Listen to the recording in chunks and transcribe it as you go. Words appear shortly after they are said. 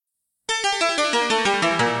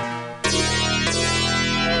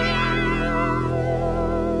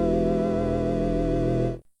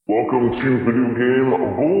to Video Game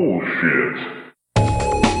Bullshit.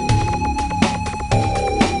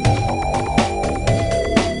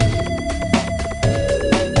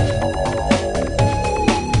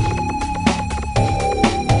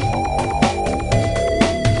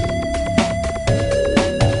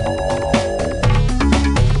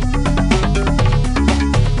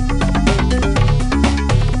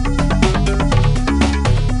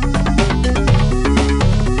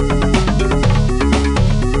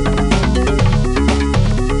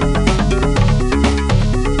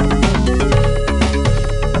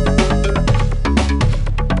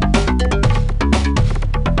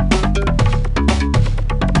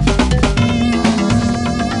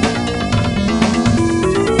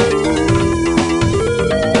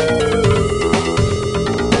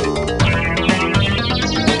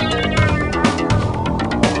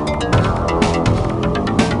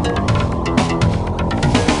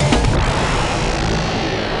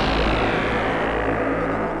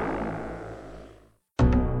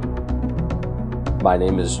 My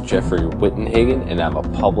name is Jeffrey Wittenhagen, and I'm a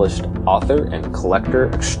published author and collector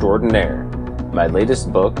extraordinaire. My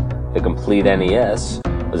latest book, The Complete NES,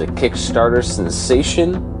 was a Kickstarter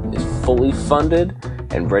sensation, is fully funded,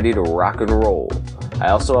 and ready to rock and roll.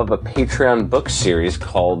 I also have a Patreon book series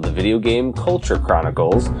called The Video Game Culture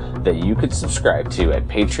Chronicles that you could subscribe to at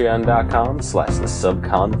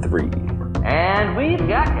patreon.com/thesubcon3. And we've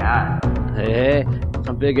got guys. Hey,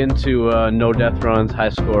 I'm big into no death runs, high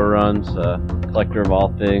score runs, collector of all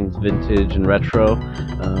things vintage and retro,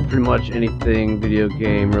 pretty much anything video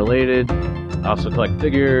game related. I also collect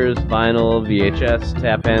figures, vinyl, VHS,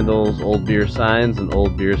 tap handles, old beer signs, and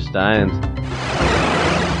old beer steins.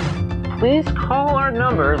 Please call our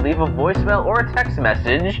number, leave a voicemail or a text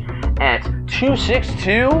message at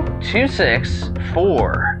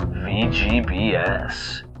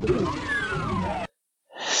 262-264-VGBS.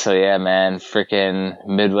 So yeah, man, freaking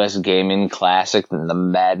Midwest Gaming Classic and the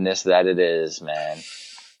madness that it is, man.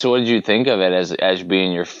 So what did you think of it as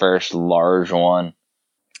being your first large one?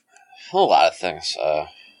 A lot of things.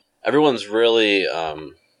 Everyone's really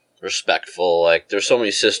respectful. Like, there's so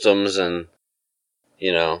many systems, and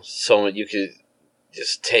so you could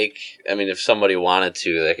just take. I mean, if somebody wanted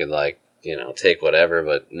to, they could take whatever.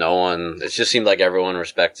 But no one. It just seemed like everyone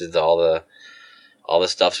respected all the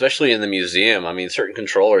stuff, especially in the museum. I mean, certain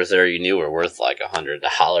controllers there you knew were worth like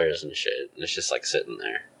 $100 and shit, and it's just like sitting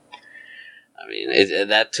there. I mean,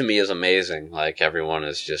 that to me is amazing. Like, everyone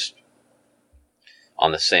is just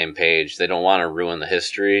on the same page. They don't want to ruin the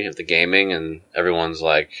history of the gaming, and everyone's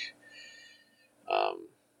like,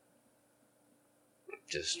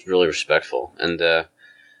 just really respectful. And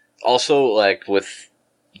also, like, with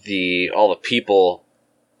all the people,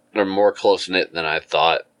 they're more close knit than I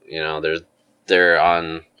thought. They're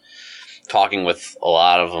on talking with a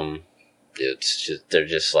lot of them. They're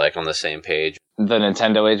just like on the same page. The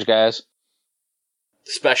Nintendo Age guys?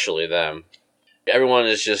 Especially them. Everyone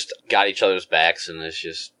has just got each other's backs, and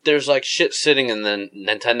there's like shit sitting in the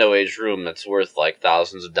Nintendo Age room that's worth like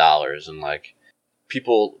thousands of dollars, and like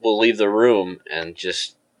people will leave the room and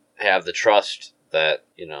just have the trust that,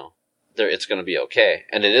 it's going to be okay.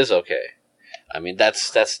 And it is okay. I mean, that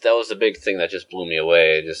was the big thing that just blew me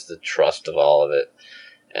away, just the trust of all of it.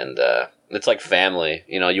 And it's like family.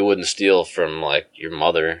 You wouldn't steal from, like, your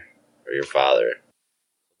mother or your father.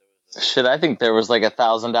 Shit, I think there was like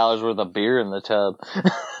 $1,000 worth of beer in the tub.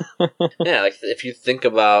 Yeah, like, if you think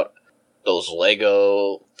about those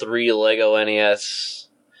 3 Lego NES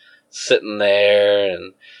sitting there,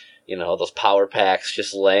 and those power packs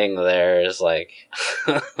just laying there is like,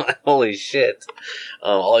 holy shit.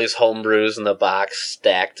 All these homebrews in the box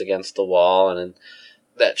stacked against the wall, and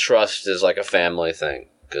that trust is like a family thing.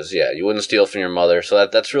 Because, yeah, you wouldn't steal from your mother. So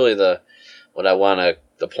that's really the point I want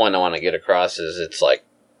to get across is it's like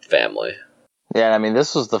family. Yeah, I mean,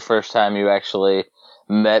 this was the first time you actually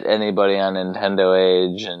met anybody on Nintendo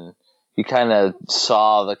Age, and you kind of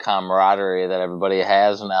saw the camaraderie that everybody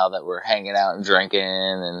has now that we're hanging out and drinking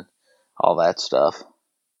and all that stuff.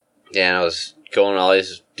 Yeah, and I was going to all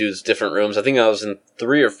these dudes' different rooms. I think I was in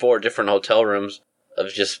 3 or 4 different hotel rooms of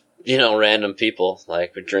just, random people.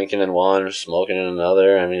 Like, we're drinking in one or smoking in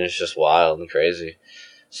another. I mean, it's just wild and crazy.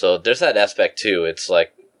 So there's that aspect, too. It's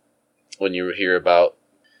like when you hear about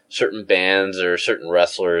certain bands or certain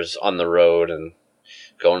wrestlers on the road and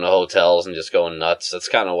going to hotels and just going nuts. That's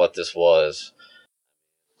kind of what this was.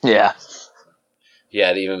 Yeah.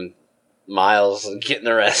 Yeah, even Miles getting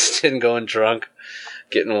arrested and going drunk,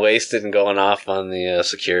 getting wasted and going off on the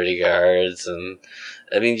security guards. And,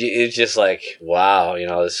 I mean, it's just like, wow,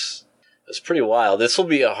 it's pretty wild. This will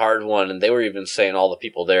be a hard one, and they were even saying, all the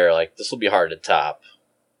people there, like, this will be hard to top.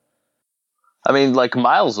 I mean, like,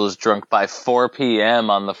 Miles was drunk by 4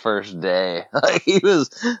 p.m. on the first day. Like, he was,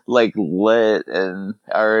 like, lit and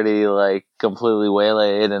already, like, completely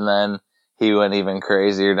waylaid, and then he went even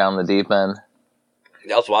crazier down the deep end.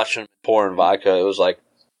 I was watching him pouring vodka. It was like,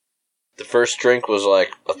 the first drink was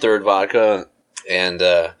like a third vodka and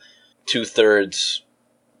 2/3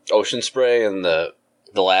 ocean spray, and the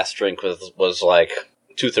last drink was like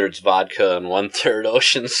 2/3 vodka and 1/3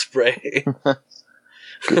 ocean spray.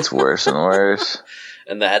 Gets worse and worse.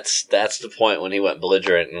 And that's the point when he went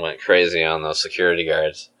belligerent and went crazy on those security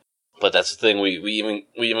guards. But that's the thing, we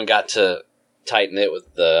even got to tighten it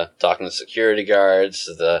with the talking to security guards,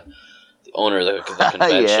 the owner of the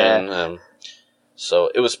convention. Yeah.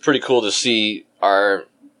 So it was pretty cool to see our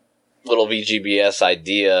little VGBS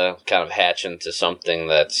idea kind of hatch into something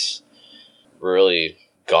that's really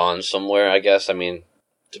gone somewhere, I guess. I mean,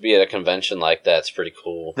 to be at a convention like that's pretty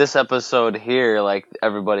cool. This episode here, like,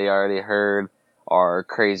 everybody already heard our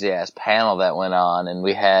crazy-ass panel that went on, and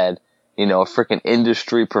we had, you know, a freaking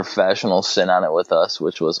industry professional sit on it with us,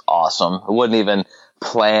 which was awesome. It wasn't even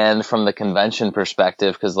planned from the convention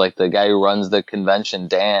perspective, because, like, the guy who runs the convention,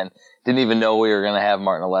 Dan, didn't even know we were going to have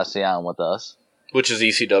Martin Alessi on with us. Which is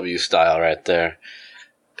ECW style right there.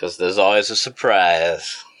 Because there's always a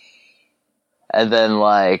surprise. And then,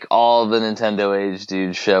 like, all the Nintendo Age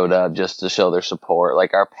dudes showed up just to show their support.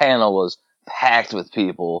 Like, our panel was packed with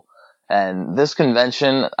people. And this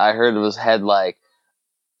convention, I heard, had, like,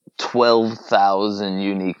 12,000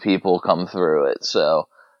 unique people come through it. So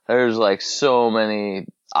there's, like, so many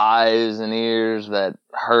eyes and ears that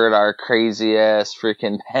heard our crazy-ass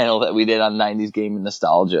freaking panel that we did on 90s gaming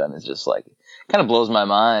nostalgia. And it's just, like, kind of blows my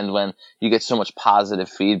mind when you get so much positive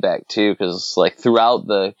feedback too, because like throughout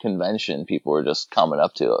the convention people were just coming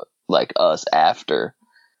up to it, like us after.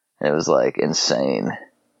 It was like insane.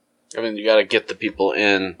 I mean, you got to get the people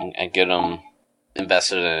in and get them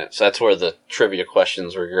invested in it. So that's where the trivia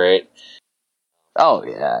questions were great. Oh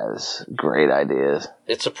yeah, it was great ideas.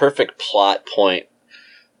 It's a perfect plot point,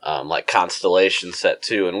 like Constellation set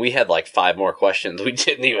too, and we had like 5 more questions we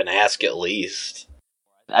didn't even ask at least.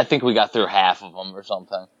 I think we got through half of them or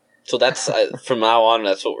something. So that's, from now on,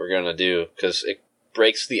 that's what we're going to do, because it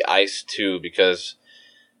breaks the ice, too, because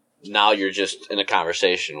now you're just in a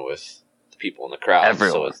conversation with the people in the crowd.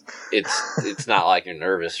 Everyone. So it's not like you're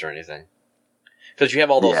nervous or anything. Because you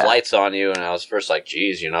have all those lights on you, and I was first like,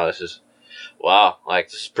 geez, you know, this is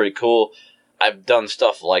pretty cool. I've done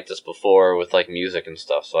stuff like this before with, like, music and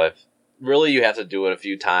stuff, so you have to do it a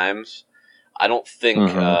few times. I don't think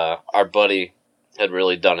our buddy had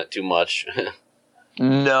really done it too much.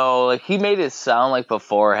 No, like, he made it sound like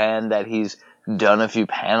beforehand that he's done a few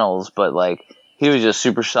panels, but, like, he was just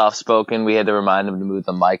super soft-spoken. We had to remind him to move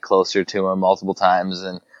the mic closer to him multiple times,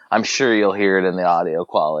 and I'm sure you'll hear it in the audio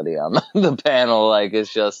quality on the panel. Like,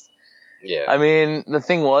 it's just... Yeah. I mean, the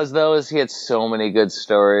thing was, though, is he had so many good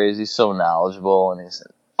stories. He's so knowledgeable, and he's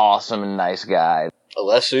an awesome and nice guy.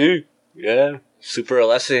 Alessi. Yeah. Super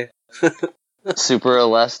Alessi. Super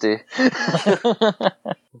Alessi.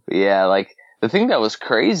 Yeah, like, the thing that was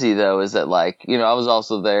crazy, though, is that, like, you know, I was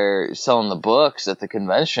also there selling the books at the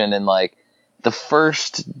convention, and, like, the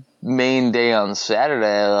first main day on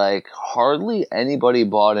Saturday, like, hardly anybody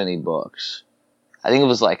bought any books. I think it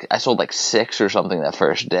was, like, I sold, like, 6 or something that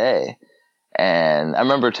first day. And I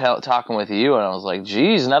remember talking with you, and I was like,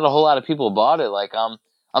 geez, not a whole lot of people bought it. Like,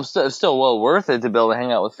 it's still well worth it to be able to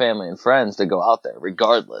hang out with family and friends to go out there,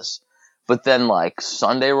 regardless. But then, like,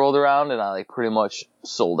 Sunday rolled around, and I, like, pretty much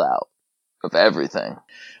sold out of everything.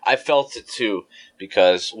 I felt it, too,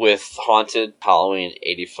 because with Haunted Halloween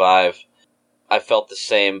 85, I felt the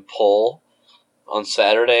same pull on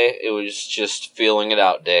Saturday. It was just feeling it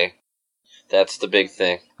out day. That's the big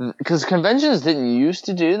thing. Because conventions didn't used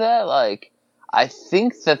to do that. Like, I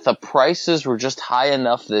think that the prices were just high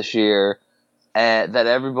enough this year that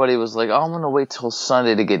everybody was like, oh, I'm going to wait till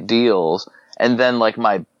Sunday to get deals. And then, like,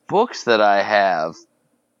 my books that I have,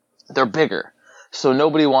 they're bigger. So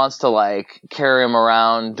nobody wants to, like, carry them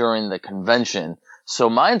around during the convention. So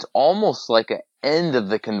mine's almost like an end of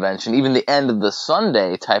the convention, even the end of the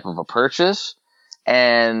Sunday type of a purchase.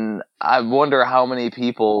 And I wonder how many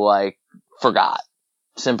people, like, forgot.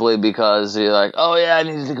 Simply because you're like, oh yeah, I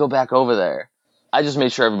needed to go back over there. I just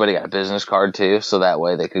made sure everybody got a business card too, so that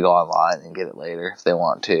way they could go online and get it later if they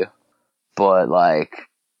want to. But, like,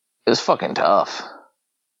 it was fucking tough.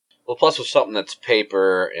 Well, plus with something that's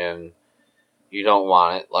paper and you don't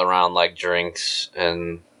want it around, like, drinks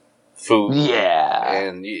and food. Yeah.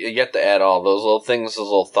 And you get to add all those little things, those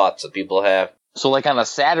little thoughts that people have. So, like, on a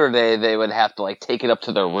Saturday, they would have to, like, take it up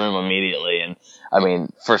to their room immediately. And, I mean,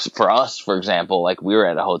 for us, for example, like, we were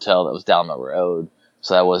at a hotel that was down the road,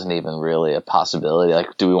 so that wasn't even really a possibility.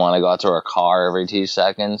 Like, do we want to go out to our car every 2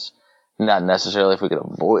 seconds? Not necessarily if we could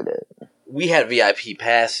avoid it. We had VIP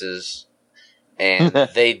passes, and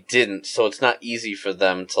they didn't, so it's not easy for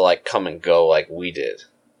them to, like, come and go like we did.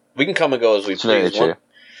 We can come and go as we please. Very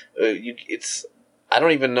true. I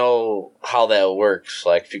don't even know how that works.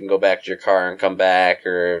 Like, if you can go back to your car and come back,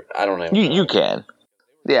 or I don't know. You can.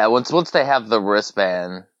 Yeah, once they have the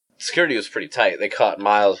wristband. Security was pretty tight. They caught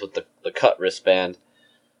Miles with the cut wristband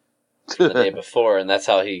the day before, and that's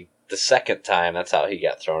how the second time, that's how he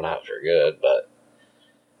got thrown out for good. But,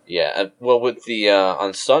 yeah. Well, with the,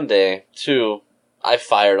 on Sunday, too, I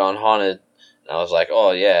fired on Haunted. And I was like,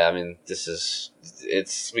 oh, yeah, I mean,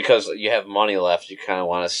 it's because you have money left, you kind of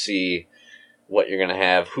want to see what you're going to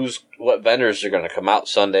have, what vendors are going to come out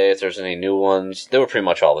Sunday, if there's any new ones. They were pretty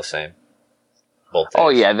much all the same. Both days. Oh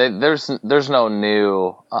yeah, there's no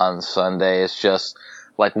new on Sunday. It's just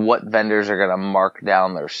like what vendors are going to mark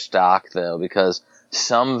down their stock though, because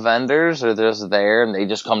some vendors are just there and they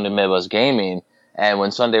just come to Midwest Gaming, and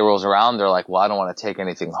when Sunday rolls around, they're like, well, I don't want to take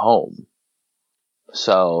anything home,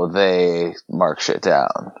 so they mark shit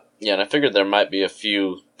down. Yeah, and I figured there might be a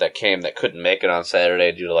few that came that couldn't make it on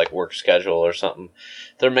Saturday due to, like, work schedule or something.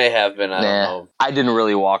 There may have been, I don't know. I didn't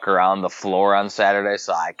really walk around the floor on Saturday,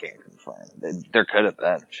 so I can't confirm. There could have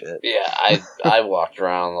been, shit. Yeah, I walked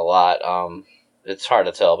around a lot. It's hard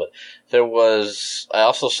to tell, but I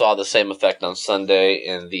also saw the same effect on Sunday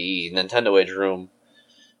in the Nintendo Age room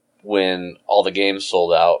when all the games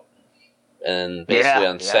sold out. And basically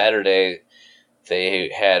on Saturday, they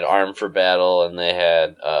had Armed for Battle, and they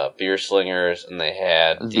had Beer Slingers, and they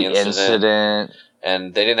had the Incident.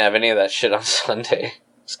 And they didn't have any of that shit on Sunday.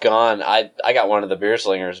 It's gone. I got one of the Beer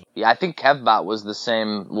Slingers. Yeah, I think KevBot was the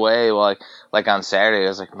same way. Like on Saturday, I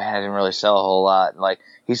was like, man, I didn't really sell a whole lot. Like,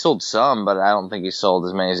 he sold some, but I don't think he sold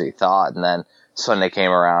as many as he thought. And then Sunday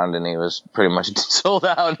came around, and he was pretty much sold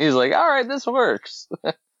out. And he's like, all right, this works.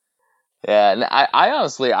 Yeah, and I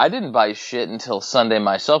honestly, I didn't buy shit until Sunday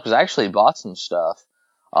myself, because I actually bought some stuff.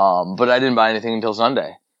 But I didn't buy anything until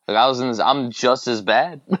Sunday. Like, I'm just as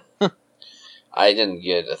bad. I didn't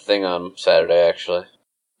get a thing on Saturday, actually.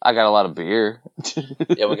 I got a lot of beer.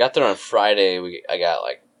 Yeah, we got there on Friday. I got,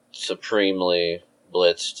 like, supremely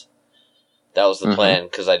blitzed. That was the plan,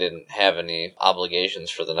 because I didn't have any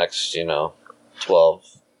obligations for the next, 12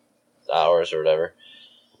 hours or whatever.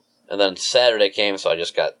 And then Saturday came, so I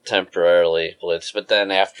just got temporarily blitzed. But then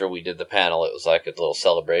after we did the panel, it was like a little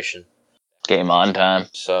celebration. Game on time.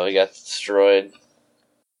 So he got destroyed.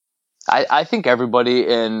 I think everybody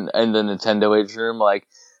in the Nintendo Age room, like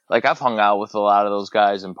I've hung out with a lot of those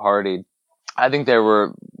guys and partied. I think they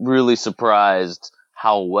were really surprised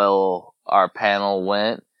how well our panel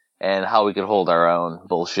went and how we could hold our own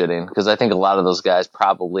bullshitting. Because I think a lot of those guys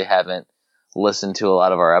probably haven't listened to a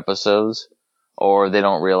lot of our episodes, or they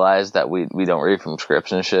don't realize that we don't read from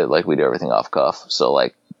scripts and shit. Like, we do everything off cuff. So,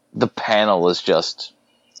 like, the panel is just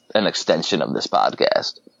an extension of this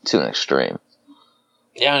podcast to an extreme.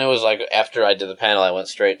 Yeah, and it was like, after I did the panel, I went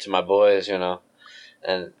straight to my boys, and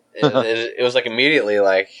it was like immediately,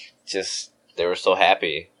 like, just, they were so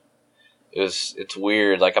happy. It's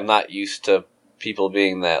weird. Like, I'm not used to people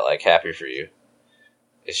being that, like, happy for you.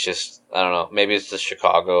 It's just, I don't know, maybe it's the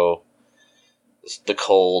Chicago, the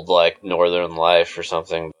cold, like, northern life or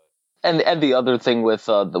something. And the other thing with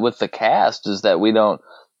the cast is that we don't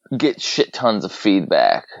get shit tons of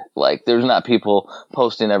feedback. Like, there's not people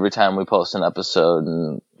posting every time we post an episode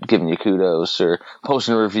and giving you kudos, or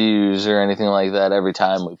posting reviews or anything like that every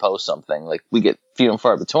time we post something. Like, we get few and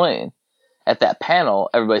far between. At that panel,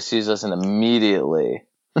 everybody sees us and immediately,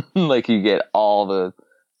 like, you get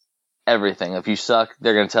everything. If you suck,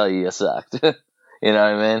 they're gonna tell you sucked. You know what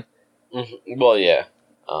I mean? Mm-hmm. Well, yeah.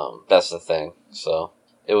 That's the thing. So,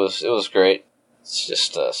 it was great. It's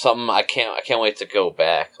just something I can't wait to go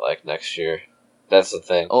back, like, next year. That's the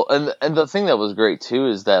thing. Oh, and the thing that was great too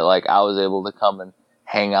is that, like, I was able to come and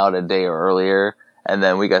hang out a day earlier, and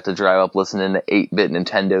then we got to drive up listening to 8-bit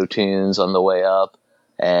Nintendo tunes on the way up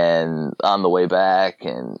and on the way back,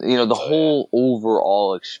 and the whole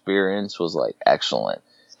overall experience was, like, excellent.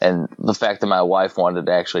 And the fact that my wife wanted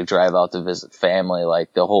to actually drive out to visit family,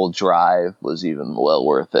 like, the whole drive was even well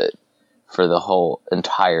worth it for the whole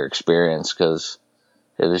entire experience, because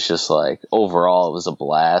it was just, like, overall it was a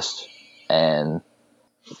blast. And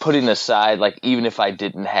putting aside, like, even if I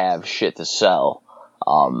didn't have shit to sell,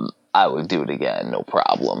 I would do it again, no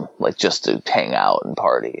problem. Like, just to hang out and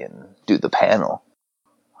party and do the panel.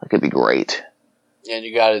 Like, it'd be great. And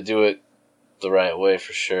you gotta do it the right way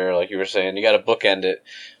for sure. Like you were saying, you got to bookend it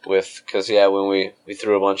with, because when we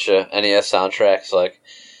threw a bunch of NES soundtracks, like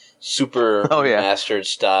super mastered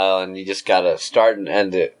style, and you just got to start and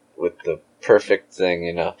end it with the perfect thing,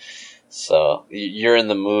 you know. So you're in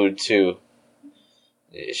the mood too.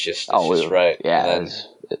 It's just right. Yeah, it's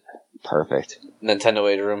perfect.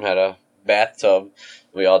 Nintendo 8 room had a bathtub.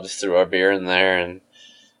 We all just threw our beer in there, and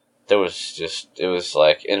it was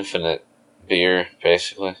like infinite beer,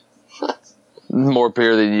 basically. More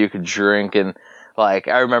beer than you could drink, and like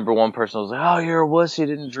I remember one person was like, "Oh, you're a wuss, you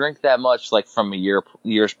didn't drink that much," like from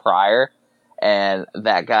years prior. And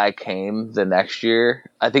that guy came the next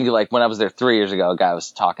year. I think like when I was there 3 years ago, a guy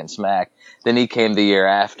was talking smack. Then he came the year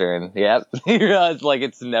after, and he realized like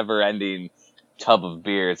it's a never ending tub of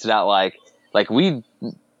beer. It's not like we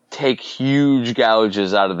take huge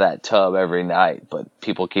gouges out of that tub every night, but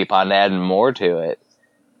people keep on adding more to it.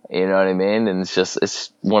 You know what I mean? And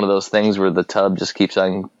it's one of those things where the tub just keeps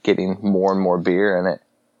on getting more and more beer in it.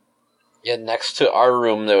 Yeah, next to our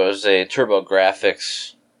room there was a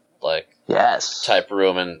TurboGrafx type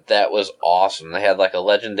room, and that was awesome. They had like a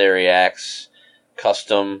Legendary Axe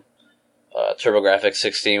custom TurboGrafx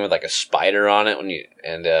 16 with like a spider on it. When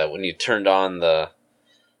you turned on the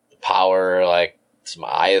power, like some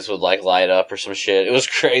eyes would like light up or some shit. It was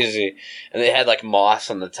crazy, and they had like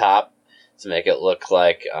moss on the top to make it look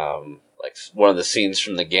like one of the scenes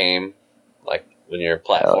from the game, like when you're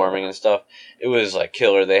platforming and stuff. It was like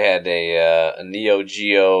killer. They had a Neo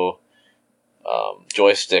Geo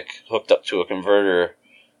joystick hooked up to a converter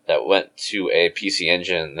that went to a PC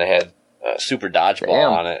Engine. They had Super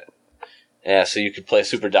Dodgeball on it. Yeah, so you could play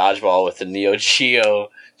Super Dodgeball with the Neo Geo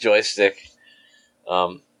joystick.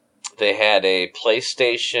 They had a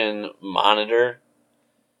PlayStation monitor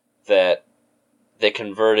that they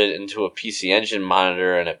converted into a PC Engine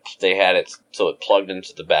monitor, and they had it so it plugged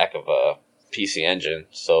into the back of a PC Engine.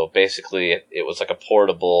 So basically, it was like a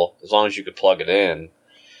portable. As long as you could plug it in,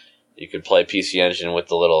 you could play PC Engine with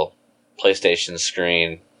the little PlayStation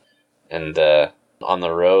screen and on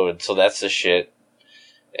the road. So that's the shit.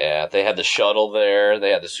 Yeah, they had the shuttle there.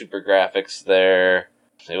 They had the Super Graphics there.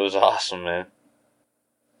 It was awesome, man.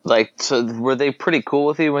 Like, so were they pretty cool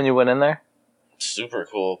with you when you went in there? Super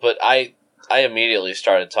cool. But I immediately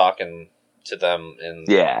started talking to them in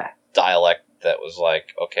dialect that was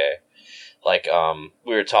like, okay. Like,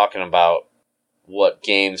 we were talking about what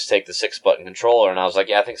games take the 6-button controller, and I was like,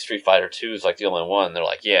 yeah, I think Street Fighter 2 is like the only one. They're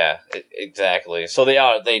like, yeah, exactly. So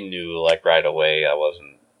they knew like right away I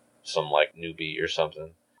wasn't some like newbie or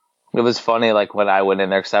something. It was funny, like when I went in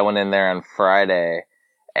there, because I went in there on Friday,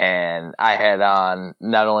 and I had on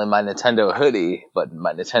not only my Nintendo hoodie, but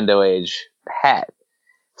my Nintendo Age hat.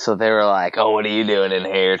 So they were like, oh, what are you doing in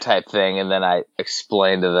here type thing. And then I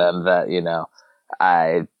explained to them that, you know,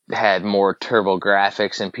 I had more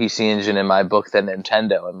TurboGrafx and PC Engine in my book than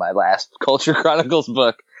Nintendo in my last Culture Chronicles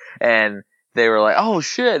book. And they were like, oh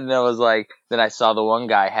shit. And I was like, then I saw the one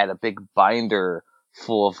guy had a big binder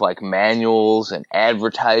full of like manuals and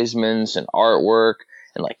advertisements and artwork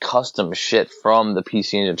and like custom shit from the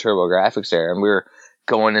PC Engine TurboGrafx era. And we were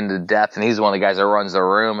going into depth, and he's one of the guys that runs the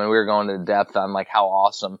room, and we were going into depth on like how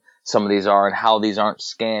awesome some of these are and how these aren't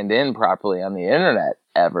scanned in properly on the internet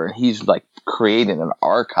ever. And he's like creating an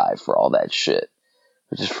archive for all that shit,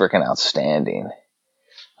 which is freaking outstanding.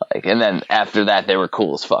 Like, and then after that, they were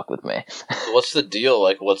cool as fuck with me. What's the deal?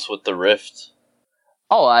 Like, what's with the Rift?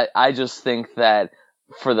 Oh, I just think that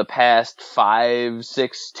for the past 5,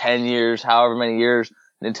 6, 10 years, however many years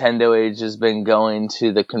Nintendo Age has been going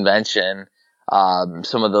to the convention,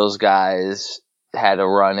 some of those guys had a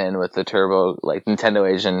run-in with the Turbo, like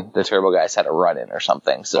Nintendo Age and the Turbo guys had a run-in or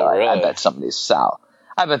something. So really? I bet somebody's sour.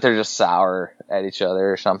 I bet they're just sour at each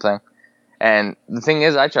other or something. And the thing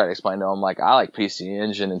is, I try to explain to them, like, I like PC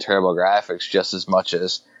Engine and TurboGrafx just as much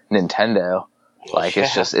as Nintendo. Like,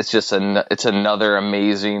 it's another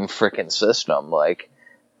amazing freaking system. Like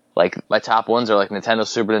my top ones are like Nintendo,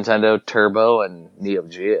 Super Nintendo, Turbo, and Neo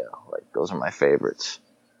Geo. Like, those are my favorites.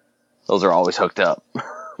 Those are always hooked up,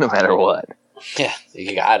 no matter what. Yeah,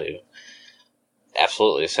 you got to.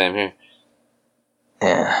 Absolutely, same here.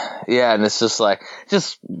 Yeah, and it's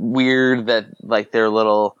just weird that, like, they're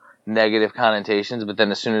little negative connotations, but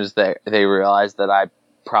then as soon as they realize that I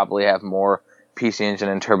probably have more PC Engine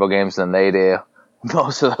and Turbo games than they do,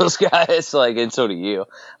 most of those guys, like, and so do you.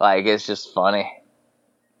 Like, it's just funny.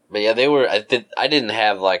 But yeah, I didn't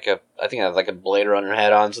have I think I had like a Blade Runner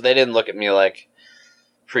hat on, so they didn't look at me like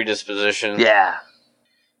predisposition. Yeah.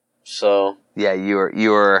 So. Yeah, you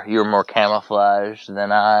were more camouflaged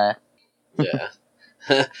than I. Yeah.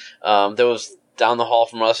 There was, down the hall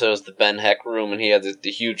from us, there was the Ben Heck room, and he had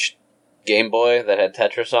the huge Game Boy that had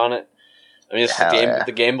Tetris on it. I mean,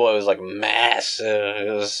 The Game Boy was like massive.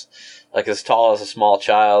 It was like as tall as a small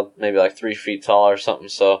child, maybe like 3 feet tall or something.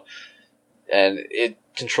 So, and it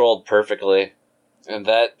controlled perfectly, and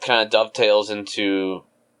that kind of dovetails into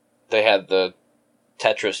they had the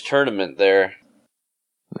Tetris tournament there.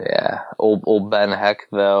 Yeah, old Ben Heck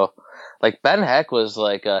though. Like Ben Heck was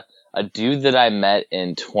like a dude that I met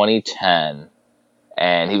in 2010,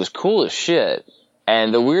 and he was cool as shit.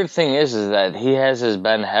 And the weird thing is that he has his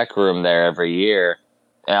Ben Heck room there every year,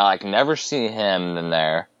 and I like never see him in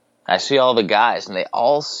there. I see all the guys, and they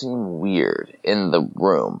all seem weird in the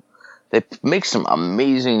room. They make some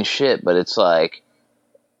amazing shit, but it's like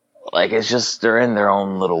it's just they're in their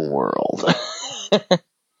own little world.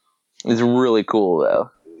 It's really cool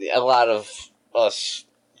though. A lot of us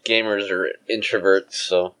gamers are introverts,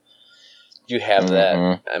 so you have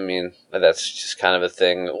that. I mean, that's just kind of a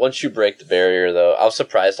thing. Once you break the barrier, though, I was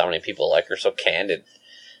surprised how many people like are so candid.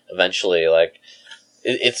 Eventually, like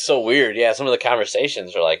it's so weird. Yeah, some of the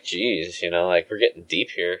conversations are like, "Geez, like we're getting deep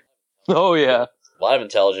here." Oh yeah, a lot of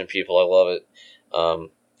intelligent people. I love it.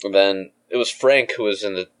 And then it was Frank who was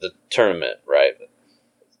in the tournament, right?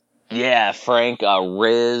 Yeah, Frank,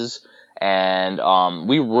 Riz, and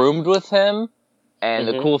we roomed with him. And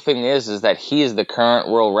the cool thing is that he is the current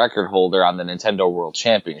world record holder on the Nintendo World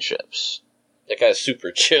Championships. That guy's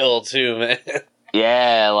super chill too, man.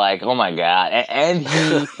 Yeah, like, oh my god. And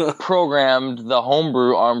he programmed the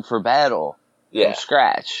homebrew Armed for Battle from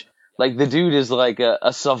scratch. Like, the dude is like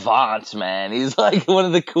a savant, man. He's like one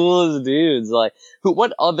of the coolest dudes. Like,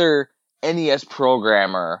 what other NES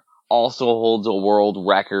programmer also holds a world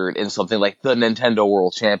record in something like the Nintendo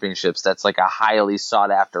World Championships that's like a highly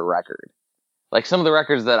sought after record? Like, some of the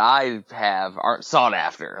records that I have aren't sought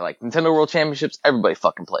after. Like, Nintendo World Championships, everybody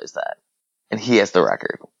fucking plays that. And he has the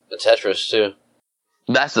record. The Tetris, too.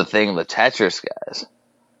 That's the thing, the Tetris guys.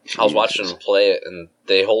 I was watching them play it, and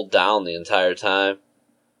they hold down the entire time.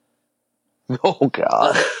 Oh,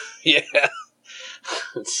 God. Yeah.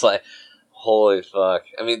 It's like, holy fuck.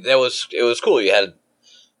 I mean, it was cool. You had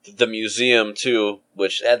the museum, too,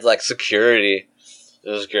 which had, like, security. It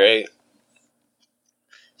was great.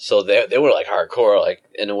 So they were like hardcore, like,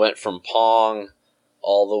 and it went from Pong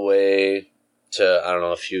all the way to, I don't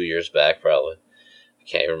know, a few years back probably. I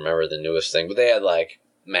can't even remember the newest thing, but they had like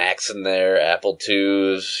Macs in there, Apple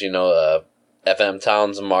IIs, FM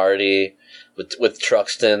Towns and Marty with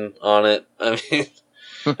Truxton on it. I mean,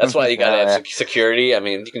 that's why you gotta have security. I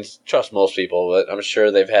mean, you can trust most people, but I'm sure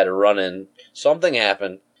they've had a run-in. Something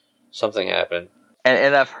happened.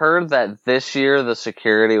 And I've heard that this year the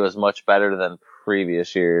security was much better than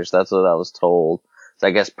previous years. That's what I was told. So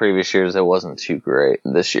I guess previous years it wasn't too great.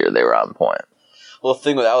 This year they were on point. Well, the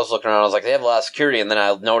thing that I was looking around, I was like, they have a lot of security, and then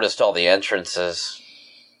I noticed all the entrances.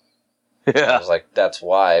 Yeah. I was like, that's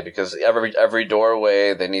why, because every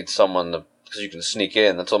doorway they need someone to, because you can sneak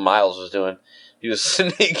in. That's what Miles was doing. He was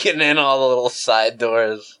sneaking in all the little side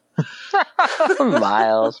doors.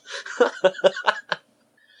 Miles.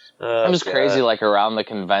 I'm just crazy, like, around the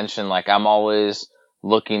convention, like, I'm always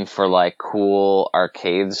looking for, like, cool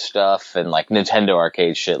arcade stuff and, like, Nintendo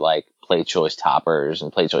arcade shit, like Play Choice Toppers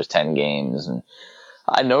and Play Choice 10 games. And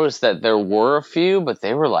I noticed that there were a few, but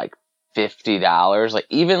they were, like, $50. Like,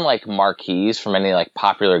 even, like, marquees from any, like,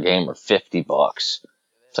 popular game were $50.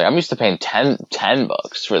 It's like, I'm used to paying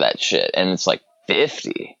 $10 for that shit, and it's, like,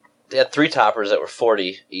 50. They had 3 toppers that were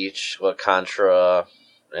 40 each, with Contra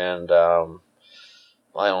and,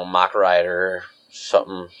 Mach Rider,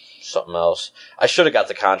 something else. I should have got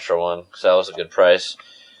the Contra one, because that was a good price.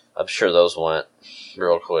 I'm sure those went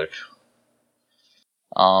real quick.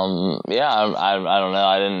 Yeah, I don't know.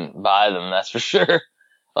 I didn't buy them, that's for sure.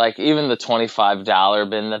 Like, even the $25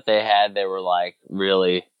 bin that they had, they were, like,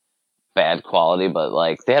 really bad quality, but,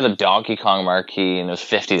 like, they had a Donkey Kong marquee, and it was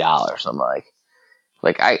 $50. I'm like,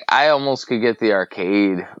 I almost could get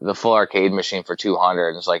the full arcade machine for $200,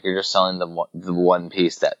 and it's like, you're just selling the one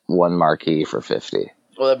piece, that one marquee for $50.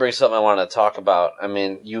 Well, that brings something I wanted to talk about. I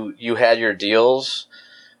mean, you had your deals.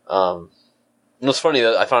 It was funny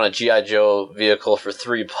that I found a G.I. Joe vehicle for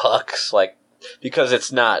 $3, like, because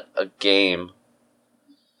it's not a game.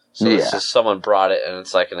 So it's just someone brought it, and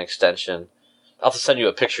it's like an extension. I'll have to send you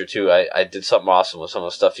a picture, too. I did something awesome with some of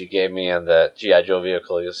the stuff you gave me and the G.I. Joe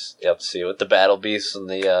vehicle. You have to see it with the Battle Beasts and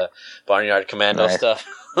the Barnyard Commando stuff.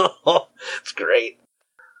 It's great.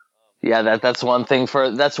 Yeah, that's one thing for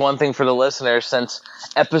the listeners. Since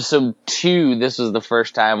episode 2, this was the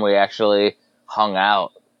first time we actually hung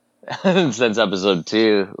out. Since episode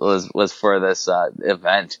 2 was for this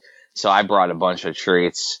event. So I brought a bunch of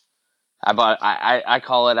treats. I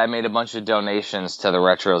call it, I made a bunch of donations to the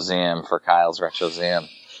Retrozeum for Kyle's Retrozeum.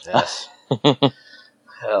 Yes.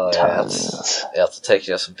 Hell yeah. I'll have to take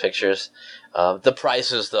you some pictures. The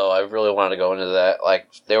prices, though, I really wanted to go into that. Like,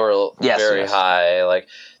 they were very high. Like,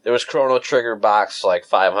 there was Chrono Trigger box, like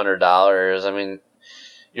 $500. I mean,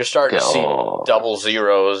 you're starting to see double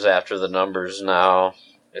zeros after the numbers now.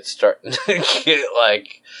 It's starting to get,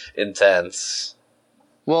 like, intense.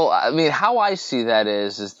 Well, I mean, how I see that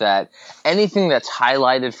is that anything that's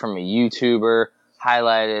highlighted from a YouTuber,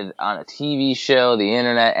 highlighted on a TV show, the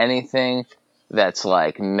internet, anything that's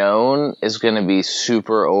like known is going to be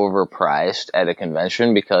super overpriced at a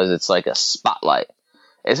convention because it's like a spotlight.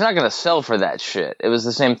 It's not going to sell for that shit. It was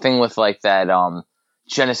the same thing with like that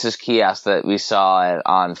Genesis kiosk that we saw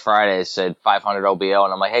on Friday. It said 500 OBO,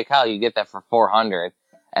 and I'm like, hey Kyle, you get that for 400,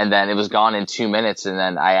 and then it was gone in 2 minutes, and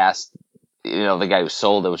then I asked, the guy who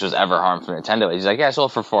sold it, which was Everharm from Nintendo, he's like, yeah, I sold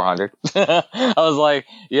it for 400. I was like,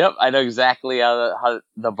 yep, I know exactly how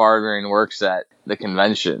the bartering works at the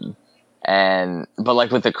convention. But like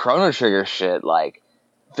with the Chrono Trigger shit, like,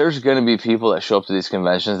 there's gonna be people that show up to these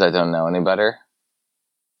conventions that don't know any better.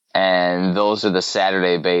 And those are the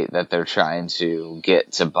Saturday bait that they're trying to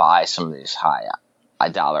get to buy some of these high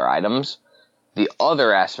dollar items. The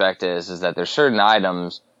other aspect is that there's certain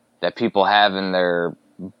items that people have in their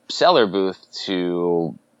seller booth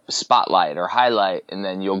to spotlight or highlight, and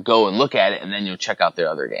then you'll go and look at it, and then you'll check out their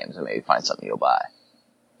other games and maybe find something you'll buy.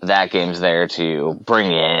 That game's there to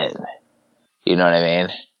bring in. You know what I mean?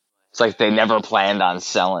 It's like they never planned on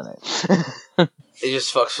selling it. It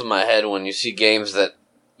just fucks with my head when you see games that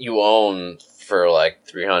you own for like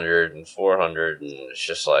 300 and 400, and it's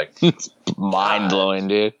just like... It's mind-blowing,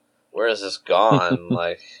 dude. Where has this gone?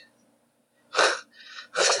 Like...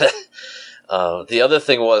 the other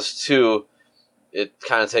thing was, too, it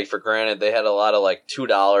kind of take for granted, they had a lot of like $2,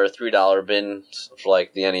 $3 bins for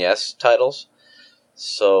like the NES titles.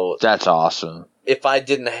 So... That's awesome. If I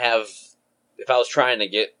was trying to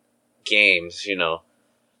get games,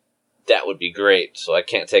 that would be great. So I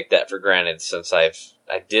can't take that for granted since I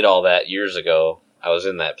did all that years ago. I was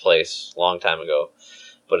in that place a long time ago.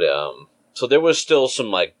 But, so there was still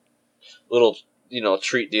some, like, little,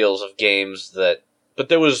 treat deals of games but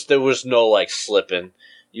there was no, like, slipping.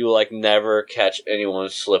 You will, like, never catch anyone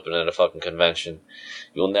slipping at a fucking convention.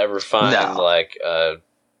 You'll never find, like,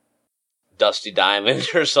 Dusty Diamond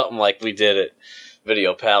or something like we did at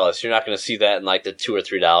Video Palace. You're not going to see that in, like, the $2 or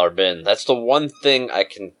 $3 bin. That's the one thing I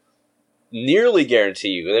can nearly guarantee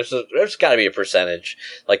you. There's got to be a percentage,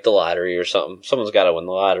 like the lottery or something. Someone's got to win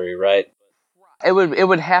the lottery, right? It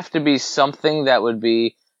would have to be something that would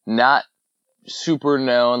be not super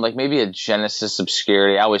known, like maybe a Genesis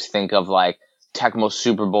obscurity. I always think of like Tecmo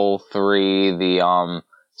Super Bowl 3, the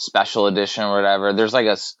special edition or whatever. There's like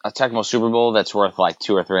a Tecmo Super Bowl that's worth like $200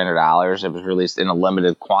 or $300. It was released in a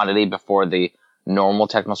limited quantity before the normal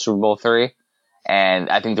Tecmo Super Bowl 3, and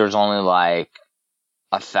I think there's only like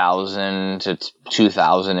 1,000 to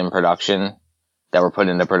 2,000 in production that were put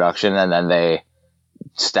into production, and then they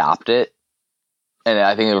stopped it. And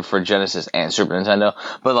I think it was for Genesis and Super Nintendo.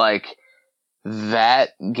 But like that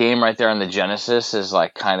game right there on the Genesis is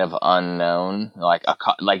like kind of unknown. Like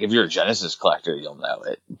if you're a Genesis collector, you'll know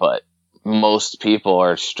it. But most people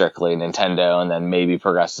are strictly Nintendo, and then maybe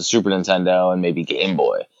progress to Super Nintendo and maybe Game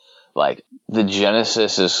Boy. Like the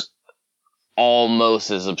Genesis is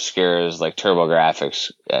almost as obscure as like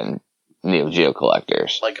TurboGrafx and Neo Geo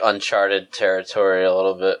collectors. Like Uncharted territory a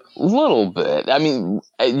little bit. Little bit. I mean,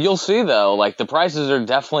 you'll see though, like the prices are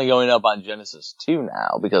definitely going up on Genesis 2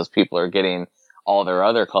 now because people are getting all their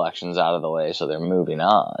other collections out of the way, so they're moving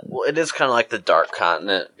on. Well, it is kind of like the Dark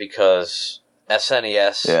Continent because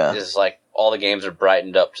SNES is like all the games are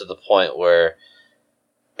brightened up to the point where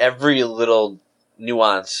every little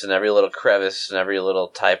nuance and every little crevice and every little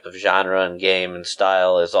type of genre and game and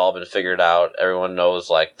style has all been figured out. Everyone knows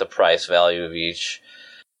like the price value of each.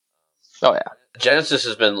 Oh yeah. Genesis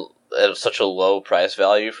has been at such a low price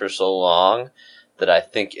value for so long that I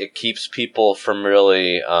think it keeps people from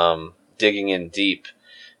really digging in deep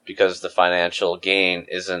because the financial gain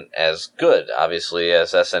isn't as good, obviously,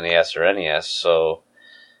 as SNES or NES. So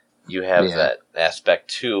you have that aspect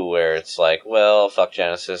too where it's like, well, fuck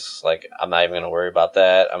Genesis. Like, I'm not even going to worry about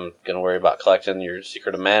that. I'm going to worry about collecting your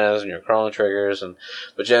Secret of Manas and your Chrono Triggers.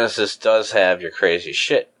 But Genesis does have your crazy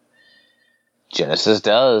shit. Genesis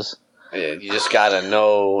does. You just got to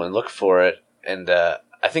know and look for it. And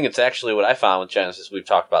I think it's actually what I found with Genesis. We've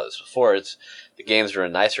talked about this before. It's the games are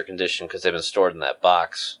in nicer condition because they've been stored in that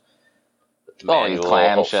box. With the manual,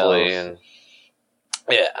 hopefully. And,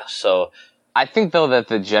 so I think though that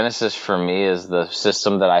the Genesis for me is the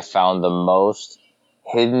system that I found the most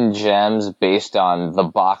hidden gems based on the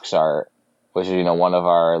box art, which is, one of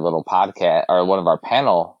our little podcast or one of our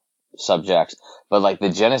panel subjects. But like the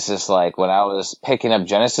Genesis, like when I was picking up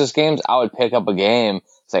Genesis games, I would pick up a game.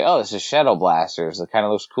 It's like, oh, this is Shadow Blasters. It kind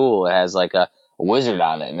of looks cool. It has like a wizard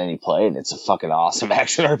on it, and then you play it, and it's a fucking awesome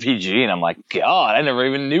action RPG. And I'm like, God, I never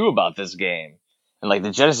even knew about this game. And like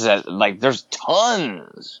the Genesis has, like, there's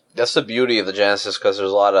tons. That's the beauty of the Genesis, because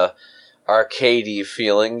there's a lot of arcadey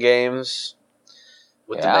feeling games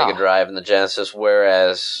with the Mega Drive and the Genesis,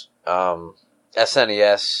 whereas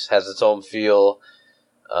SNES has its own feel,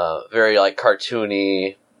 very like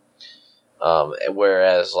cartoony,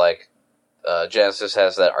 whereas like Genesis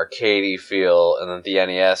has that arcadey feel, and then the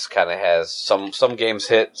NES kind of has some games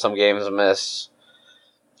hit, some games miss.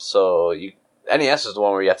 So NES is the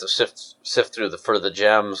one where you have to sift through for the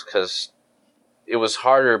gems, because it was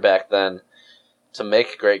harder back then to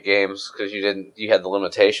make great games because you had the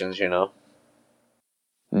limitations, Yeah,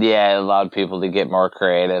 it allowed people to get more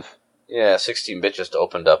creative. Yeah, 16-bit just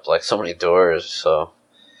opened up like so many doors. So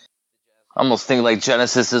I almost think like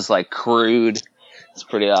Genesis is like crude. It's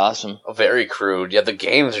pretty awesome. Very crude. Yeah, the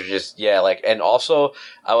games are just, and also,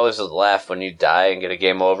 I always laugh when you die and get a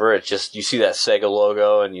game over. It's just, you see that Sega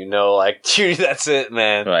logo and dude, that's it,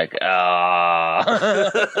 man. Like,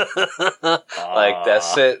 like,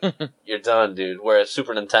 that's it. You're done, dude. Whereas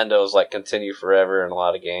Super Nintendo's like, continue forever in a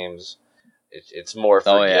lot of games. It's more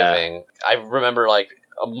forgiving. Oh, yeah. I remember, like,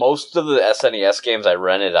 most of the SNES games I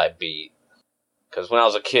rented, I beat. Because when I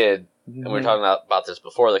was a kid, and we were talking about this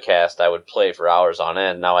before the cast, I would play for hours on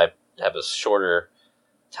end. Now I have a shorter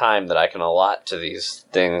time that I can allot to these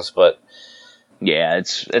things, but yeah,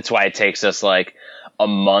 it's why it takes us like a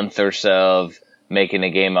month or so of making a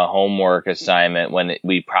game a homework assignment when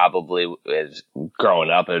we probably, growing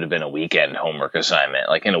up, it would have been a weekend homework assignment.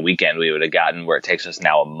 Like in a weekend, we would have gotten where it takes us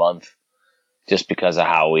now a month just because of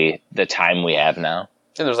the time we have now.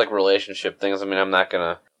 And there's like relationship things. I mean, I'm not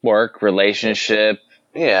going to work, relationship.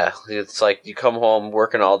 Yeah, it's like you come home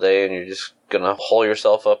working all day and you're just going to hole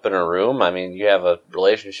yourself up in a room. I mean, you have a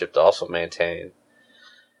relationship to also maintain.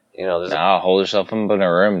 Hold yourself up in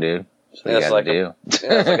a room, dude. That's what you gotta do.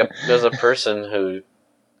 It's like there's a person who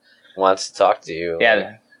wants to talk to you.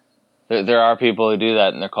 Yeah, there are people who do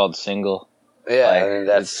that, and they're called single. Yeah, I mean,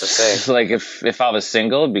 that's the thing. Like, if I was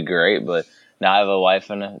single, it'd be great, but now I have a wife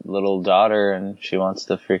and a little daughter, and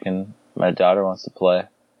my daughter wants to play.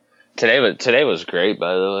 Today was great,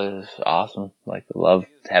 by the way. It was awesome. Like, I love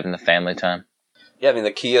having the family time. Yeah, I mean,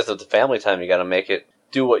 the key is that the family time, you gotta make it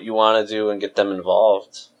do what you want to do and get them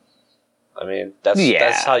involved. I mean,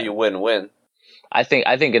 that's how you win-win. I think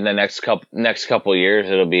in the next couple years,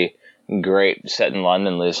 it'll be great setting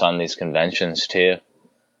London loose on these conventions, too.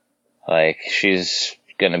 Like, she's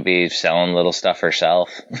gonna be selling little stuff herself.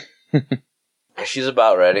 She's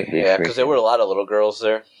about ready. Yeah, because there were a lot of little girls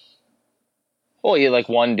there. Well, yeah, like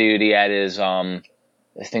one dude, he had his, I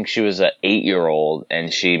think she was an 8-year-old,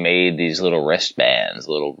 and she made these little wristbands,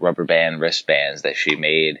 little rubber band wristbands that she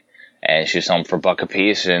made, and she was selling for $1 a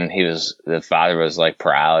piece, and the father was like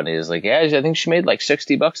proud. He was like, yeah, I think she made like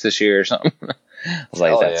 $60 this year or something. I was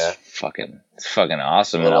like, it's fucking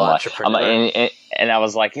awesome. And I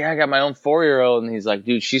was like, yeah, I got my own 4-year-old, and he's like,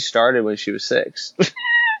 dude, she started when she was 6.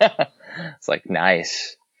 It's like,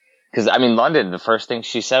 nice. Because, I mean, London, the first thing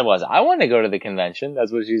she said was, I want to go to the convention. That's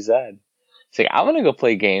what she said. She's like, I want to go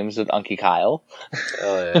play games with Uncle Kyle.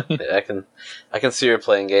 Oh, yeah. I can see her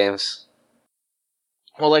playing games.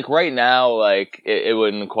 Well, like, right now, like, it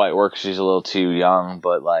wouldn't quite work. She's a little too young.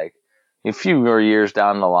 But, like, a few more years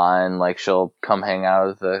down the line, like, she'll come hang out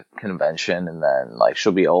at the convention. And then, like,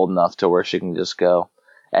 she'll be old enough to where she can just go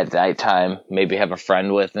at nighttime, maybe have a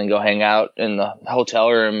friend with, and go hang out in the hotel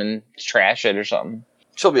room and trash it or something.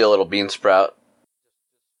 She'll be a little bean sprout.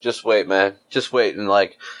 Just wait, man. Just wait. In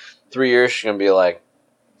like 3 years, she's gonna be like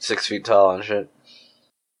 6 feet tall and shit.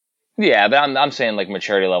 Yeah, but I'm saying like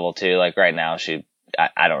maturity level too. Like right now,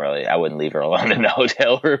 I wouldn't leave her alone in the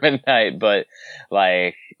hotel room at night. But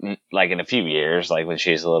like in a few years, like when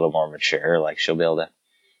she's a little more mature, like she'll be able to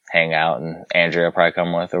hang out, and Andrea will probably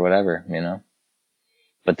come with or whatever,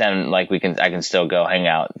 But then like I can still go hang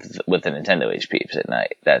out with the Nintendo HPs at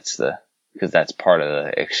night. Because that's part of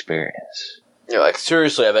the experience. Yeah, like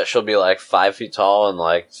seriously, I bet she'll be like 5 feet tall in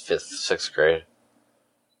like 5th, 6th grade.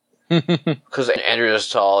 Because Andrea's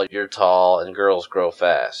tall, you're tall, and girls grow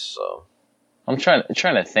fast. So I'm trying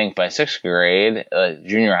to think. By 6th grade,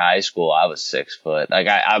 junior high school, I was 6 foot. Like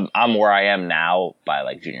I'm where I am now by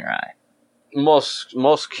like junior high.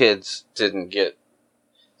 Most kids didn't get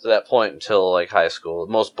to that point until like high school.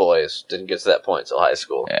 Most boys didn't get to that point until high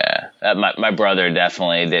school. Yeah, my brother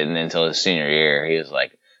definitely didn't until his senior year. He was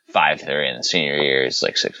like 5'3", and the senior year he's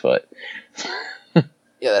like 6 foot.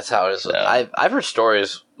 Yeah, that's how it is. So. I've heard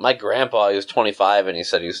stories. My grandpa, he was 25, and he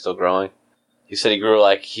said he was still growing. He said he grew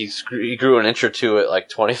an inch or two at like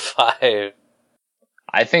 25.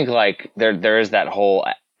 I think like there is that whole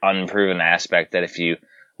unproven aspect that if you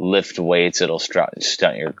lift weights, it'll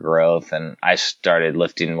stunt your growth. And I started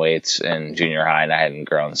lifting weights in junior high, and I hadn't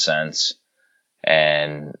grown since.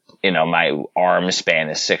 And my arm span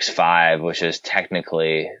is 6'5", which is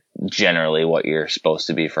technically generally what you're supposed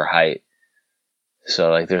to be for height.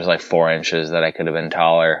 So like there's like 4 inches that I could have been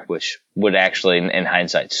taller, which would actually in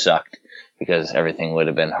hindsight sucked because everything would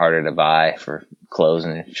have been harder to buy for clothes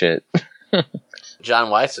and shit.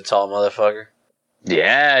 John White's a tall motherfucker.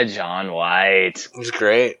 Yeah, John White. He's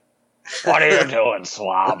great. What are you doing,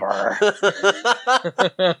 slobber?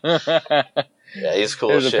 Yeah, he's cool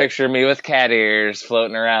There's as a shit. picture of me with cat ears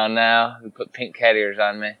floating around now. We put pink cat ears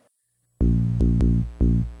on me.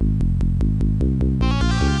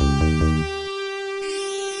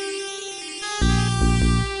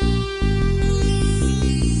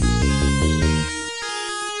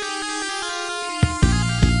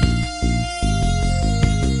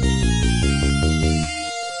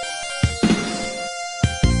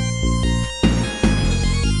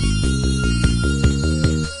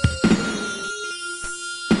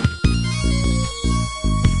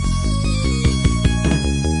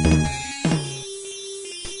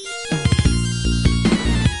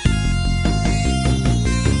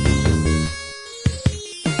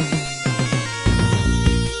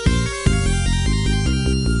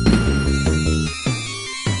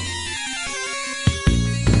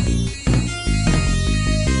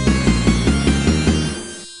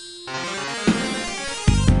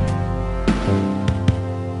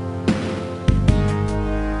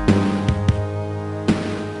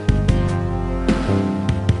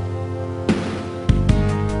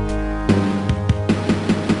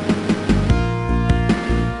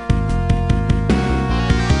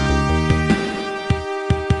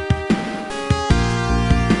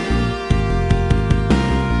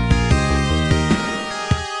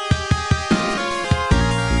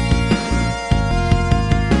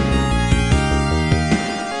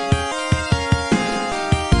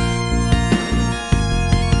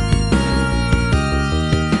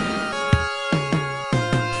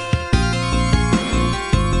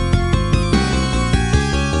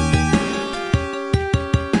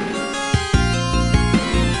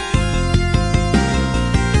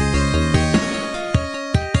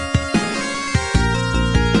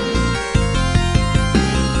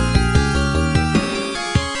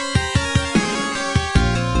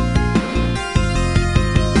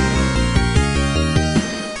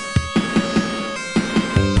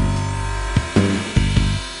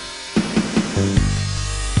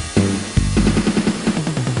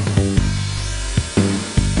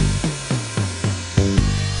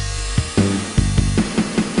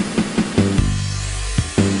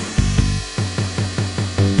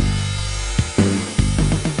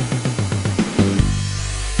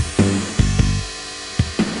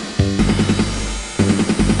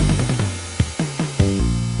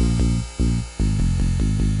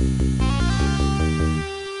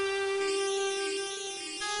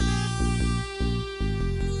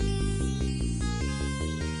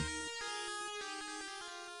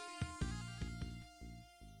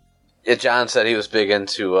 Yeah, John said he was big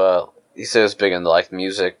into, like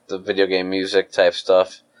music, the video game music type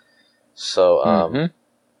stuff. So,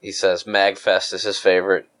 he says MagFest is his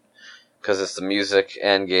favorite, because it's the music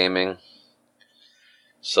and gaming.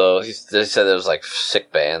 So, he said there was like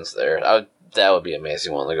sick bands there. That would be an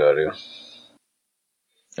amazing one to go to.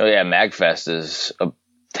 Oh yeah, MagFest is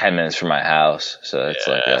 10 minutes from my house, so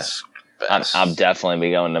it's I'll definitely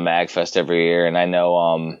be going to MagFest every year, and I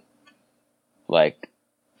know, like,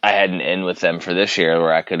 I had an in with them for this year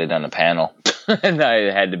where I could have done a panel, and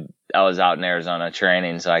I was out in Arizona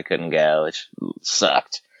training, so I couldn't go, which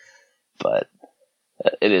sucked, but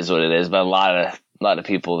it is what it is. But a lot of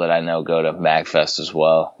people that I know go to MagFest as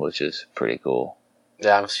well, which is pretty cool.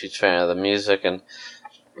 Yeah, I'm a huge fan of the music, and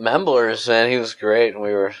Memblers, man, he was great, and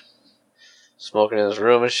we were smoking in his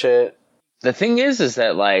room and shit. The thing is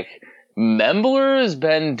that, like, Membler has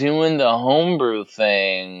been doing the homebrew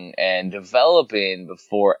thing and developing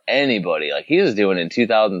before anybody. Like, he was doing it in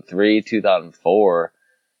 2003, 2004,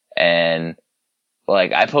 and,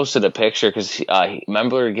 like, I posted a picture because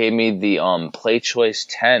Membler gave me the Play Choice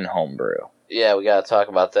 10 homebrew. Yeah, we gotta talk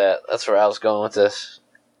about that. That's where I was going with this.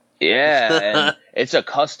 Yeah, and it's a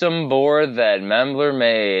custom board that Membler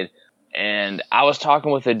made. And I was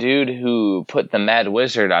talking with a dude who put the Mad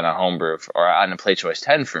Wizard on a homebrew or on a Play Choice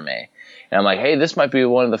 10 for me. And I'm like, hey, this might be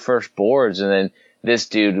one of the first boards. And then this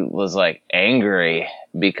dude was like angry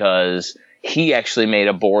because he actually made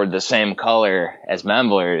a board the same color as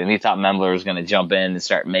Membler. And he thought Membler was going to jump in and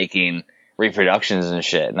start making reproductions and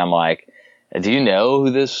shit. And I'm like, do you know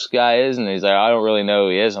who this guy is? And he's like, I don't really know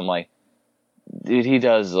who he is. I'm like, dude, he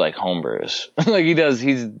does like homebrews. Like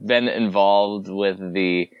he's been involved with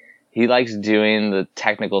he likes doing the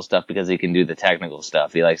technical stuff because he can do the technical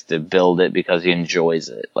stuff. He likes to build it because he enjoys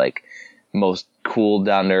it. Like, most cool,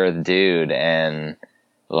 down-to-earth dude. And,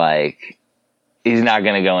 like, he's not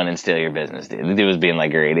going to go in and steal your business, dude. The dude was being,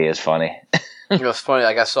 like, greedy. It's funny. It was funny.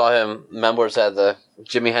 Like, I saw him, Members had the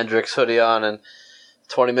Jimi Hendrix hoodie on, and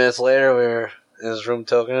 20 minutes later, we were in his room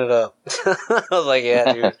toking it up. I was like,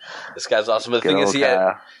 yeah, dude, this guy's awesome. But the thing is, he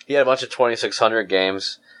had a bunch of 2600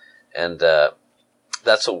 games, and,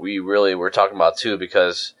 that's what we really were talking about too,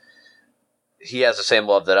 because he has the same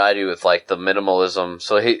love that I do with like the minimalism.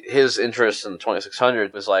 So his interest in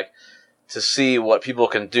 2600 was like to see what people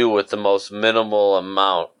can do with the most minimal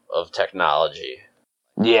amount of technology.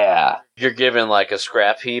 Yeah. You're given like a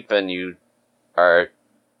scrap heap and you are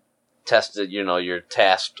tested, you're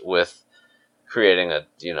tasked with creating a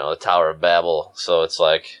Tower of Babel. So it's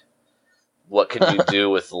like, what can you do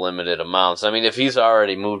with limited amounts? I mean, if he's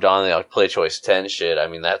already moved on to Play Choice 10 shit, I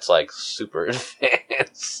mean, that's like super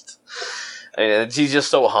advanced. I mean, he's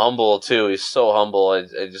just so humble too. He's so humble.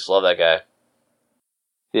 I just love that guy.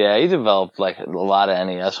 Yeah, he developed like a lot of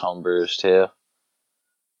NES homebrews too.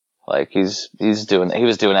 Like he was doing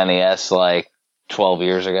NES like 12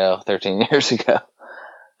 years ago, 13 years ago.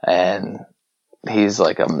 And he's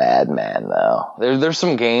like a madman though. There's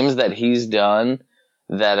some games that he's done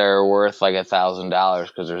that are worth like $1,000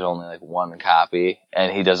 because there's only like one copy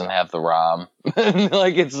and he doesn't have the ROM.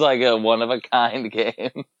 Like it's like a one of a kind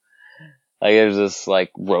game. Like there's this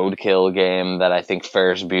like Roadkill game that I think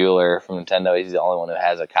Ferris Bueller from Nintendo, he's the only one who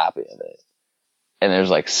has a copy of it. And there's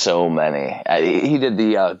like so many. He did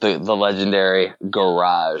the legendary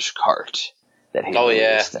Garage Cart that he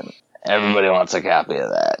released. And everybody wants a copy of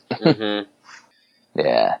that. Mm-hmm.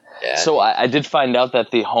 Yeah. So I did find out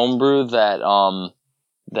that the homebrew that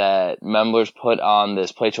Membler's put on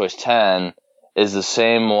this Play Choice 10 is the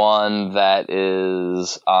same one that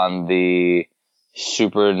is on the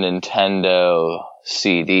Super Nintendo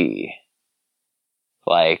CD.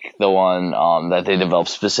 Like the one that they developed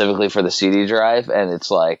specifically for the CD drive, and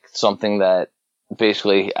it's like something that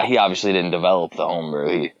basically he obviously didn't develop the homebrew,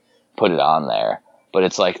 he put it on there. But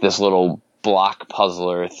it's like this little block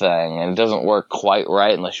puzzler thing, and it doesn't work quite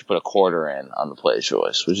right unless you put a quarter in on the Play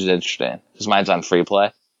Choice, which is interesting. Because mine's on free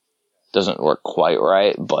play. Doesn't work quite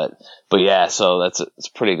right, but yeah, so it's a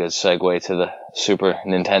pretty good segue to the Super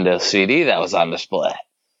Nintendo CD that was on display.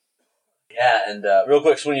 Yeah, and real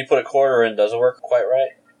quick, so when you put a quarter in, does it work quite right?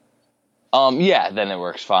 Yeah, then it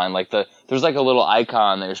works fine. Like there's like a little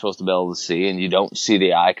icon that you're supposed to be able to see, and you don't see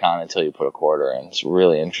the icon until you put a quarter in. It's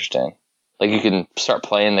really interesting. Like you can start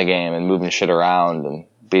playing the game and moving shit around and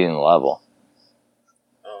beating the level.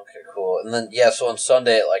 Okay, cool. And then so on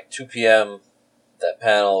Sunday at like 2 p.m., that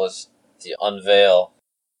panel was the unveil.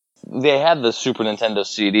 They had the Super Nintendo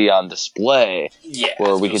CD on display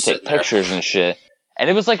where we could take pictures and shit. And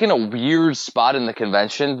it was like in a weird spot in the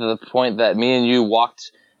convention to the point that me and you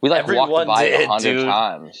walked by it 100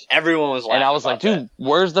 times. Everyone was laughing. And I was like, dude,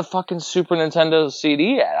 where's the fucking Super Nintendo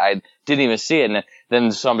CD at? I didn't even see it. And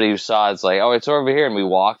then somebody who saw it's like, oh, it's over here. And we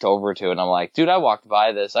walked over to it. And I'm like, dude, I walked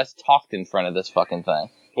by this. I talked in front of this fucking thing.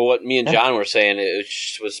 But what me and John were saying, it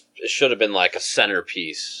should have been like a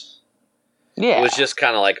centerpiece. Yeah. It was just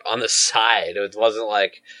kind of like on the side. It wasn't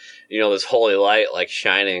like, this holy light like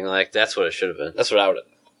shining. Like that's what it should have been. That's what I would have.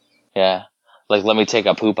 Yeah. Like, let me take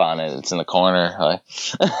a poop on it. It's in the corner. Like.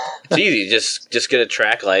 It's easy. Just get a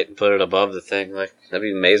track light and put it above the thing. Like that'd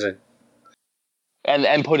be amazing.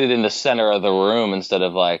 And put it in the center of the room instead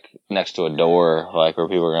of like next to a door, like where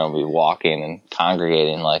people are going to be walking and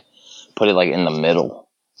congregating. Like, put it like in the middle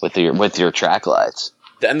with your track lights.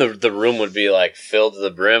 Then the room would be like filled to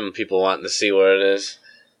the brim, people wanting to see what it is.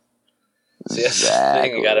 So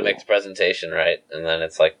exactly. You got to make the presentation right, and then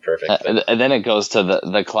it's like perfect. And then it goes to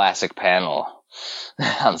the classic panel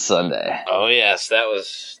on Sunday. Oh yes, that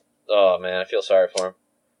was. Oh man, I feel sorry for him,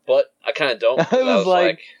 but I kind of don't. I was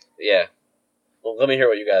like, yeah. Well, let me hear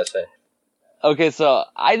what you guys say. Okay, so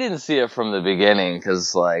I didn't see it from the beginning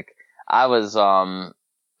because like I was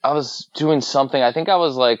doing something. I think I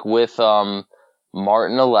was like with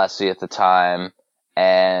Martin Alessi at the time,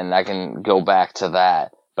 and I can go back to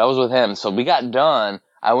that. But But I was with him, so we got done.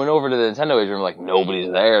 I went over to the Nintendo agent room, like,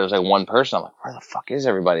 nobody's there. There was like one person. I'm like, where the fuck is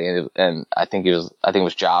everybody? And I think it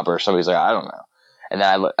was Jobber or somebody's like, I don't know. And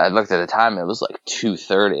then I looked at the time, and it was like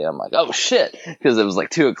 2:30. I'm like, oh shit, because it was like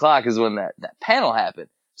 2 o'clock is when that panel happened.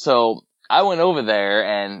 So I went over there,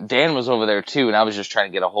 and Dan was over there too, and I was just trying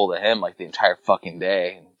to get a hold of him like the entire fucking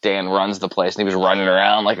day. Dan runs the place, and he was running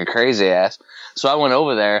around like a crazy ass. So I went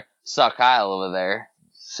over there, saw Kyle over there,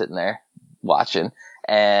 sitting there, watching,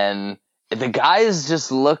 and the guys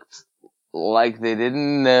just looked like they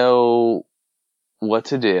didn't know what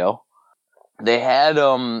to do. They had,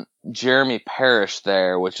 Jeremy Parrish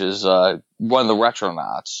there, which is, one of the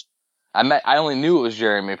Retronauts. I only knew it was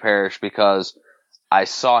Jeremy Parrish because I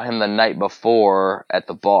saw him the night before at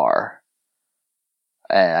the bar.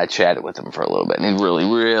 And I chatted with him for a little bit, and he's really,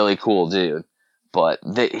 really cool dude. But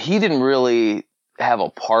he didn't really have a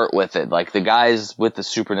part with it. Like, the guys with the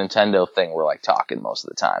Super Nintendo thing were, like, talking most of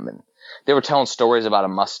the time, and they were telling stories about a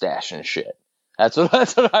mustache and shit. That's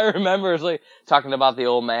what I remember, is like talking about the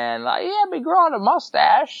old man, like, yeah, be growing a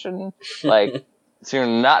mustache, and like, so you're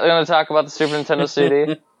not going to talk about the Super Nintendo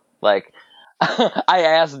CD? Like, I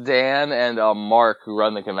asked Dan and Mark, who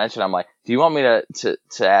run the convention, I'm like, do you want me to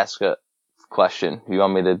ask a question? Do you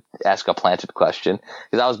want me to ask a planted question?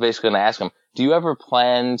 Because I was basically going to ask him, do you ever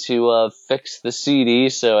plan to fix the CD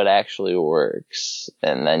so it actually works,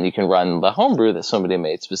 and then you can run the homebrew that somebody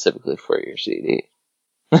made specifically for your CD?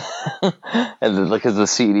 And because the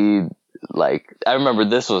CD, like, I remember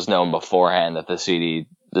this was known beforehand that the CD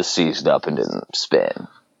seized up and didn't spin.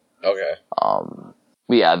 Okay.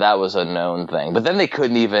 Yeah, that was a known thing. But then they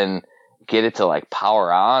couldn't even get it to like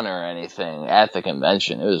power on or anything at the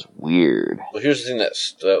convention. It was weird. Well, here's the thing that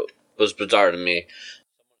was bizarre to me.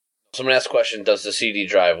 Someone asked the question, does the CD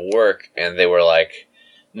drive work? And they were like,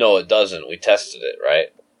 no, it doesn't. We tested it,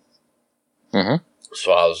 right? Mm-hmm.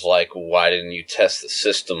 So I was like, why didn't you test the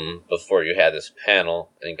system before you had this panel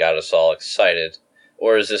and got us all excited?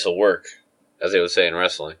 Or is this a work, as they would say in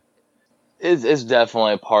wrestling? It's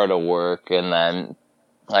definitely a part of work, and then,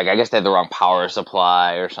 like, I guess they had the wrong power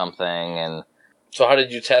supply or something, and... So how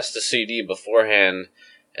did you test the CD beforehand,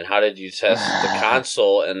 and how did you test the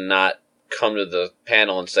console and not come to the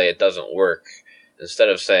panel and say it doesn't work, instead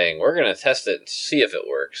of saying, we're going to test it and see if it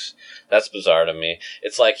works? That's bizarre to me.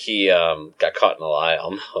 It's like he got caught in a lie,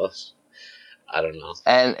 almost. I don't know.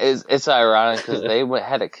 And it's ironic, because they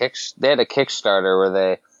had a Kickstarter where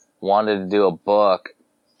they wanted to do a book,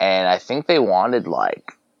 and I think they wanted,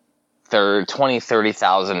 like,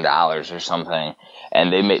 $30,000 or something,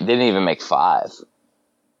 and they didn't even make $5,000.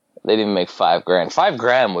 They didn't even make $5,000.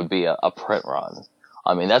 $5,000 would be a print run.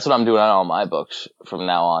 I mean, that's what I'm doing on all my books from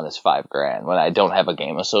now on, is $5,000 when I don't have a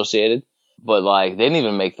game associated. But, like, they didn't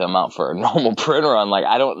even make them out for a normal print run. Like,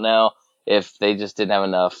 I don't know if they just didn't have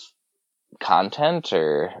enough content,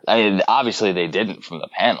 or... I mean, obviously they didn't from the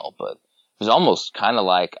panel, but it was almost kind of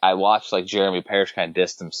like I watched, like, Jeremy Parrish kind of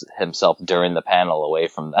distance himself during the panel away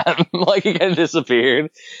from them. Like, he kind of disappeared.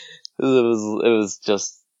 It was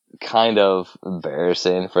just kind of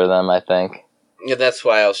embarrassing for them, I think. Yeah, that's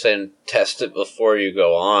why I was saying test it before you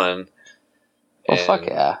go on. Well, fuck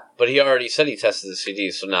yeah. But he already said he tested the CD,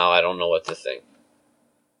 so now I don't know what to think.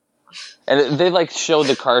 And they, like, showed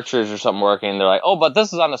the cartridge or something working, and they're like, oh, but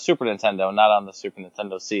this is on the Super Nintendo, not on the Super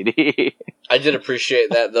Nintendo CD. I did appreciate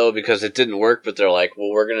that, though, because it didn't work, but they're like, well,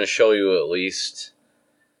 we're going to show you at least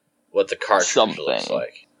what the cartridge looks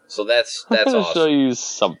like. So that's awesome. Show you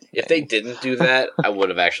something. If they didn't do that, I would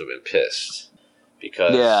have actually been pissed.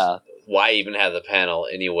 Because why even have the panel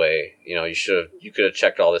anyway? You know, you could have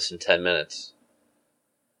checked all this in 10 minutes.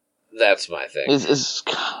 That's my thing. It's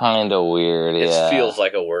kind of weird, yeah. It feels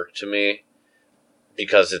like a work to me,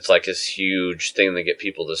 because it's like this huge thing to get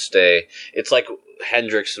people to stay. It's like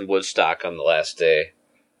Hendrix and Woodstock on the last day.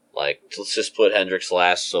 Like, let's just put Hendrix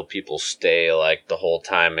last so people stay, like, the whole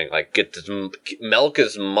time, and, like, milk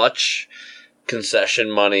as much concession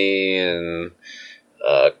money and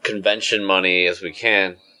convention money as we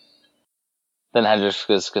can. Then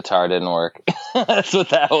Hendrix's guitar didn't work. That's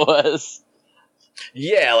what that was.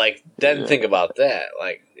 Yeah, like, then think about that.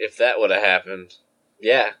 Like, if that would have happened,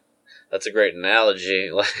 yeah, that's a great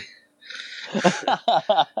analogy. Like,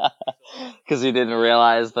 because he didn't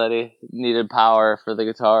realize that he needed power for the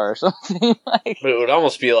guitar or something. Like, but it would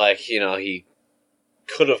almost be like, you know, he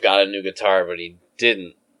could have got a new guitar, but he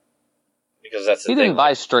didn't. Because that's the thing. He didn't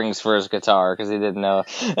buy strings for his guitar because he didn't know.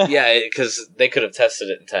 Yeah, because they could have tested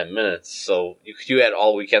it in 10 minutes. So you had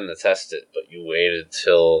all weekend to test it, but you waited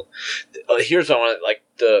till... Here's what I want. Like,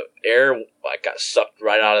 the air like got sucked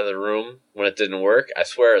right out of the room when it didn't work. I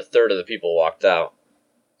swear a third of the people walked out.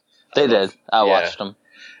 They did. I watched them.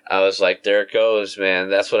 I was like, there it goes, man.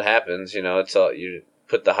 That's what happens. It's all, you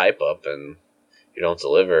put the hype up and you don't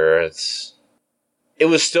deliver. It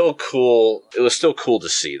was still cool. It was still cool to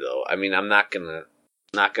see, though. I mean, I'm not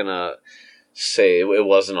gonna say it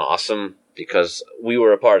wasn't awesome because we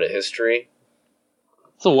were a part of history.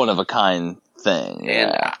 It's a one-of-a-kind thing.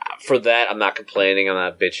 And for that, I'm not complaining. I'm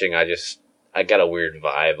not bitching. I got a weird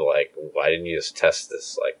vibe. Like, why didn't you just test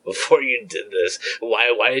this? Like, before you did this,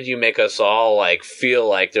 why did you make us all like feel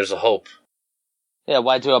like there's a hope? Yeah,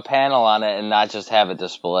 why do a panel on it and not just have it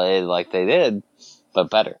displayed like they did, but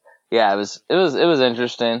better? Yeah, it was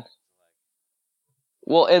interesting.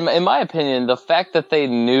 Well, in my opinion, the fact that they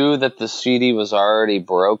knew that the CD was already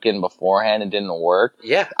broken beforehand and didn't work,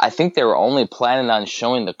 yeah, I think they were only planning on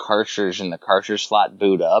showing the cartridge and the cartridge slot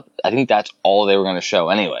boot up. I think that's all they were going to show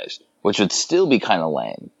anyways, which would still be kind of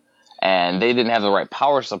lame. And they didn't have the right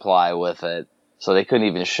power supply with it, so they couldn't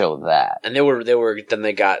even show that. And then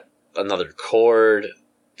they got another cord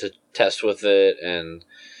to test with it, and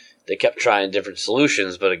they kept trying different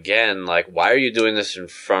solutions. But again, like, why are you doing this in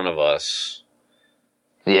front of us?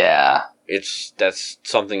 Yeah. That's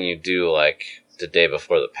something you do like the day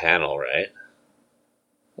before the panel, right?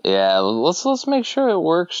 Yeah, let's make sure it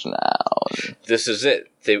works now. This is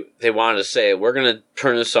it. They wanted to say, we're going to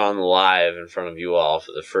turn this on live in front of you all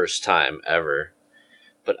for the first time ever.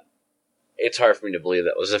 But it's hard for me to believe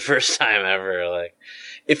that was the first time ever. Like,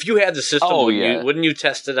 if you had the system, wouldn't you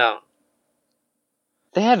test it out?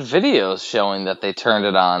 They had videos showing that they turned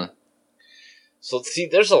it on. So see,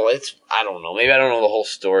 I don't know. Maybe I don't know the whole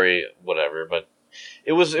story, whatever. But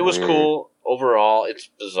it was cool overall. It's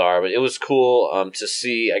bizarre, but it was cool to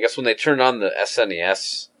see. I guess when they turned on the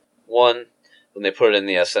SNES one, when they put it in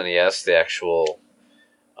the SNES, the actual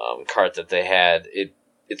cart that they had,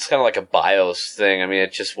 it's kind of like a BIOS thing. I mean,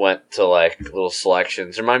 it just went to like little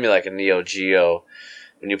selections. It reminded me like a Neo Geo.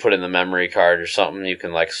 When you put in the memory card or something, you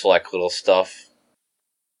can like select little stuff.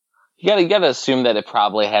 You gotta assume that it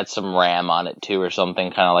probably had some RAM on it too, or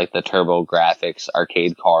something, kind of like the TurboGrafx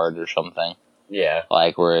arcade card or something. Yeah,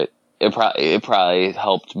 like where it probably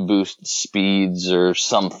helped boost speeds or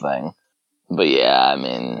something. But yeah, I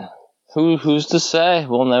mean, who's to say?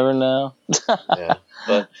 We'll never know. Yeah,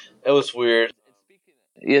 but it was weird.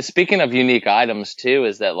 Yeah, speaking of unique items too,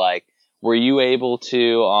 is that like, were you able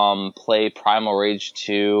to play Primal Rage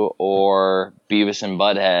 2 or Beavis and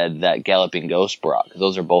Butthead that Galloping Ghost brought? 'Cause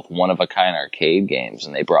those are both one-of-a-kind arcade games,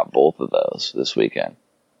 and they brought both of those this weekend.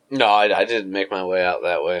 No, I didn't make my way out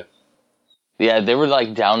that way. Yeah, they were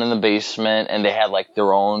like down in the basement, and they had like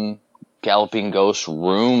their own Galloping Ghost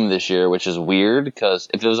room this year, which is weird, because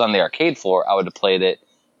if it was on the arcade floor, I would have played it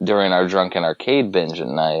during our drunken arcade binge at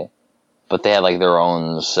night. But they had like their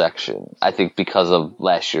own section. I think because of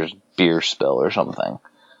last year's beer spill or something.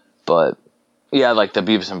 But yeah, like the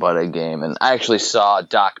Beavis and Butthead game. And I actually saw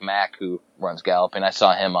Doc Mack, who runs Galloping. I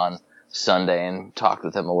saw him on Sunday and talked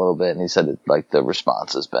with him a little bit, and he said that like the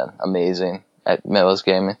response has been amazing at Midwest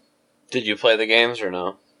Gaming. Did you play the games or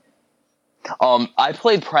no? I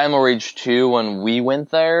played Primal Rage 2 when we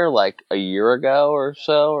went there like a year ago or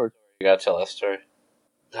so. Or you gotta tell that story.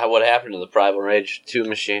 What happened to the Primal Rage 2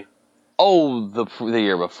 machine? Oh, the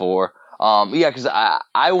year before. Yeah, because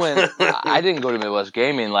I went. I didn't go to Midwest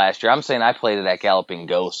Gaming last year. I'm saying I played it at Galloping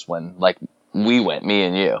Ghost when like we went, me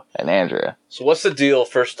and you and Andrea. So what's the deal?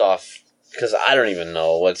 First off, because I don't even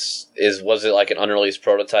know was it like an unreleased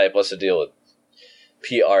prototype? What's the deal with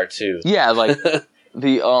PR2? Yeah, like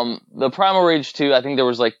the Primal Rage 2. I think there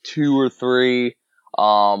was like 2 or 3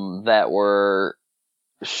 that were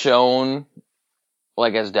shown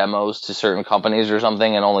like as demos to certain companies or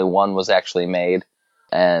something, and only one was actually made.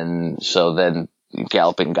 And so then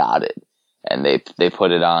Galloping got it, and they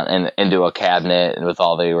put it on and into a cabinet, and with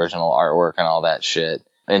all the original artwork and all that shit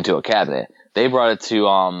into a cabinet. They brought it to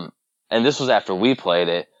and this was after we played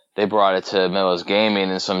it. They brought it to Midwest Gaming,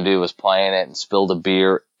 and some dude was playing it and spilled a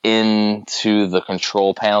beer into the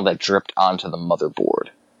control panel that dripped onto the motherboard.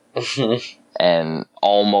 And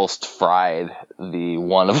almost fried the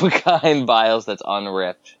one-of-a-kind BIOS that's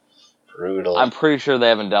unripped. Brutal. I'm pretty sure they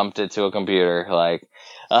haven't dumped it to a computer. Like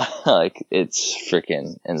it's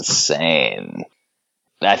freaking insane.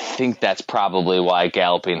 I think that's probably why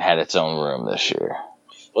Galloping had its own room this year.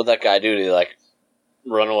 What'd that guy do? Did he, like,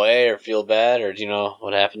 run away or feel bad? Or do you know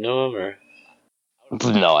what happened to him? Or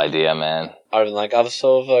no idea, man. I would have been like, I was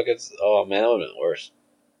so fucking... Oh, man, that would have been worse.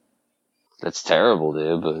 That's terrible,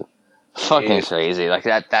 dude, but... Fucking crazy. Like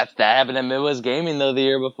that happened at Midwest Gaming though the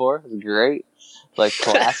year before. It was great. Like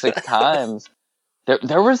classic times.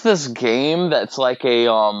 There was this game that's like a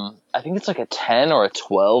I think it's like a 10 or a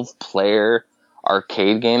 12 player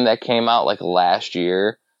arcade game that came out like last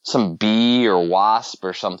year. Some Bee or Wasp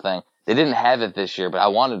or something. They didn't have it this year, but I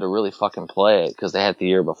wanted to really fucking play it because they had it the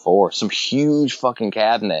year before. Some huge fucking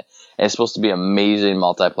cabinet. And it's supposed to be amazing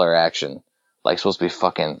multiplayer action. Like, supposed to be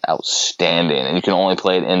fucking outstanding. And you can only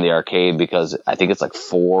play it in the arcade because I think it's like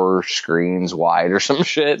 4 screens wide or some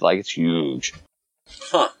shit. Like, it's huge.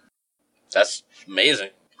 Huh. That's amazing.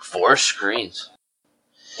 4 screens.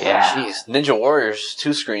 Yeah. Jeez. Ninja Warriors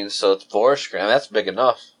 2 screens, so it's 4 screens. That's big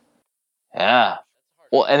enough. Yeah.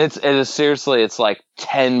 Well, and it is seriously, it's like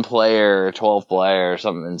 10 player, 12 player,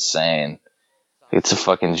 something insane. It's a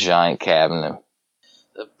fucking giant cabinet.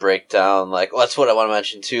 The breakdown, like, well, that's what I want to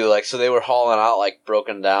mention too. Like, so they were hauling out like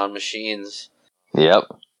broken down machines. Yep.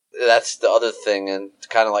 That's the other thing, and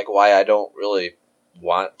kind of like why I don't really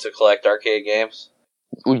want to collect arcade games.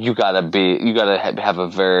 You gotta have a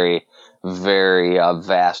very, very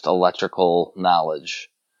vast electrical knowledge.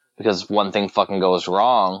 Because one thing fucking goes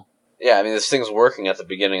wrong. Yeah, I mean, this thing's working at the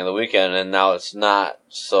beginning of the weekend, and now it's not,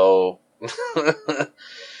 so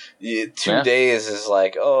 2 days is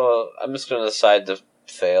like, oh, I'm just going to decide to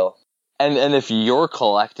fail. And if you're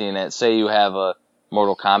collecting it, say you have a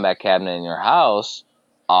Mortal Kombat cabinet in your house,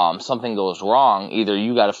 something goes wrong, either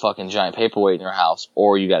you got a fucking giant paperweight in your house,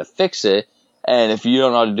 or you gotta fix it, and if you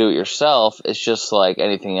don't know how to do it yourself, it's just like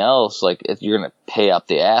anything else, like, you're gonna pay up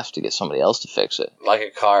the ass to get somebody else to fix it. Like a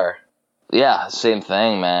car. Yeah, same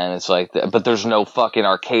thing, man. It's like, but there's no fucking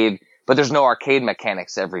arcade, but there's no arcade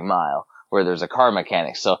mechanics every mile where there's a car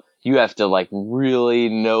mechanic. So you have to like really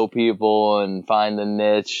know people and find the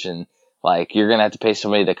niche, and like you're gonna have to pay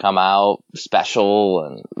somebody to come out special,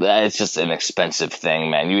 and it's just an expensive thing,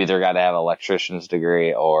 man. You either gotta have an electrician's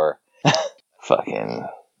degree or fucking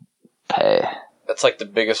pay. That's like the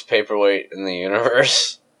biggest paperweight in the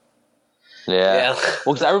universe. Yeah.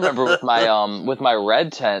 Well, because I remember with my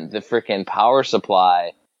red tent, the freaking power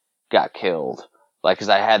supply got killed. Like, because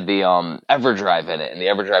I had the EverDrive in it, and the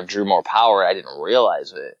EverDrive drew more power. I didn't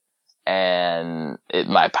realize it, and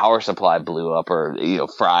my power supply blew up, or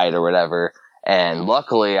fried or whatever. And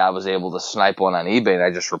luckily, I was able to snipe one on eBay, and I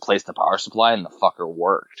just replaced the power supply, and the fucker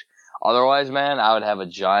worked. Otherwise, man, I would have a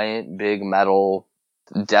giant, big metal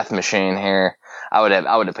death machine here. I would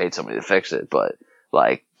have paid somebody to fix it, but.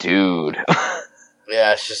 Like, dude.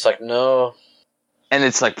 Yeah, it's just like, no. And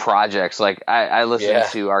it's like projects. Like, I listen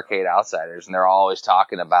to Arcade Outsiders, and they're always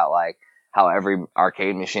talking about, like, how every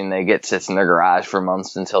arcade machine they get sits in their garage for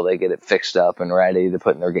months until they get it fixed up and ready to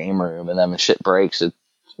put in their game room. And then when shit breaks, it's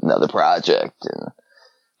another project. And,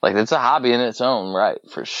 like, it's a hobby in its own right,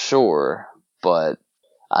 for sure. But,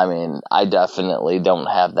 I mean, I definitely don't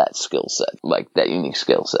have that skill set, like, that unique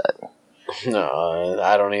skill set. No,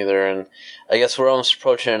 I don't either, and I guess we're almost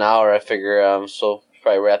approaching an hour, I figure, so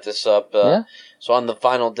probably wrap this up. Yeah. So on the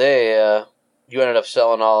final day, you ended up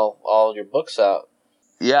selling all your books out.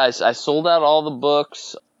 Yeah, I sold out all the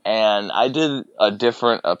books, and I did a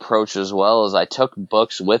different approach as well, as I took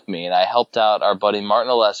books with me, and I helped out our buddy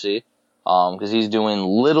Martin Alessi, because he's doing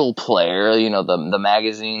Little Player, the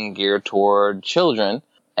magazine geared toward children,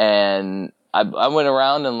 and I went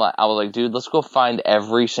around and I was like, dude, let's go find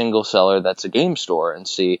every single seller that's a game store and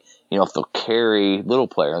see, if they'll carry Little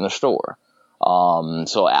Player in the store.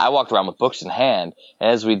 So I walked around with books in hand,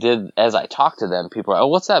 and as I talked to them, people were like, oh,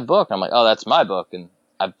 what's that book? I'm like, oh, that's my book, and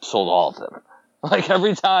I sold all of them. Like,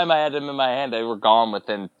 every time I had them in my hand, they were gone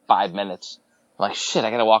within 5 minutes. I'm like, shit,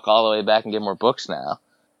 I gotta walk all the way back and get more books now.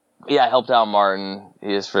 Yeah, I helped out Martin.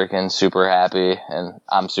 He is freaking super happy, and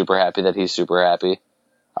I'm super happy that he's super happy.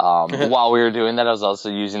 While we were doing that, I was also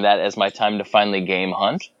using that as my time to finally game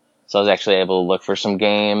hunt. So I was actually able to look for some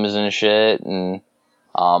games and shit. And,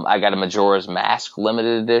 I got a Majora's Mask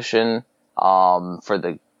limited edition, for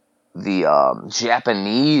the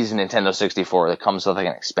Japanese Nintendo 64 that comes with like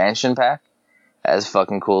an expansion pack. That's a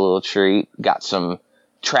fucking cool little treat. Got some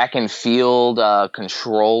track and field,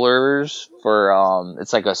 controllers for,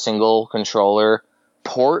 it's like a single controller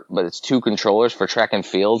port, but it's 2 controllers for track and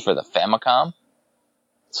field for the Famicom.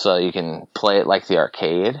 So you can play it like the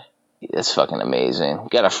arcade. It's fucking amazing.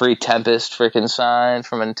 Got a free Tempest freaking sign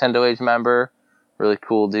from a Nintendo Age member. Really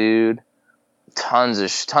cool dude. Tons of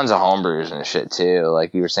homebrews and shit too.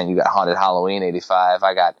 Like you were saying, you got Haunted Halloween 85.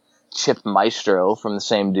 I got Chip Maestro from the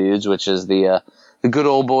same dudes, which is the good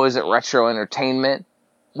old boys at Retro Entertainment.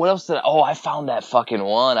 What else I found that fucking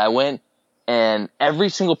one. I went, and every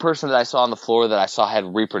single person that I saw on the floor that I saw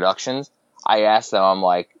had reproductions. I asked them, I'm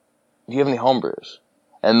like, do you have any homebrews?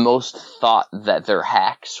 And most thought that their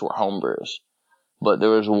hacks were homebrews. But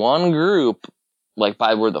there was one group, like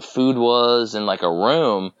by where the food was in like a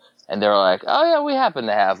room, and they were like, oh yeah, we happen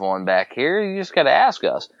to have one back here, you just gotta ask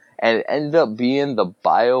us. and it ended up being the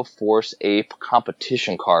Bioforce Ape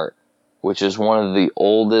competition cart, which is one of the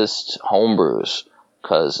oldest homebrews,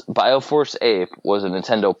 because Bioforce Ape was a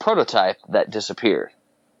Nintendo prototype that disappeared.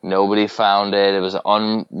 Nobody found it. It was an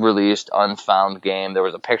unreleased, unfound game. There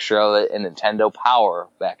was a picture of it in Nintendo Power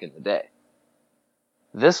back in the day.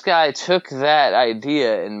 This guy took that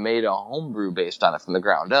idea and made a homebrew based on it from the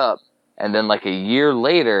ground up, and then like a year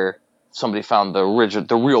later, somebody found the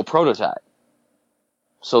real prototype.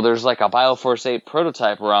 So there's like a Bioforce 8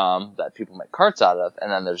 prototype ROM that people make carts out of,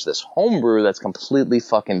 and then there's this homebrew that's completely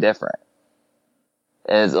fucking different.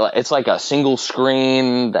 And it's like a single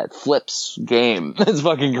screen that flips game. It's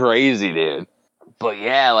fucking crazy, dude. But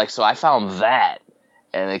yeah, like, so I found that,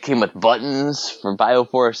 and it came with buttons for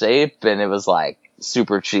Bioforce Ape, and it was like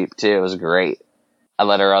super cheap too. It was great. I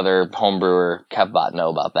let our other homebrewer, Kevbot, know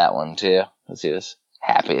about that one too, because he was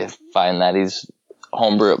happy to find that he's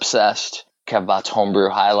homebrew obsessed. Kevbot's homebrew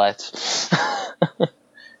highlights.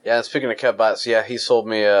 Yeah, and speaking of Kevbots, yeah, he sold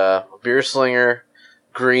me a Beer Slinger,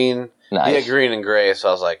 green. Nice. He had green and gray, so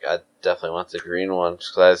I was like, I definitely want the green one,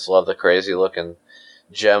 because I just love the crazy looking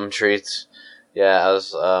gem treats. Yeah, I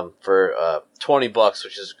was, for $20,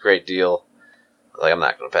 which is a great deal. Like, I'm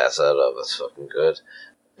not going to pass that up. It's fucking good.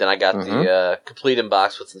 Then I got the complete in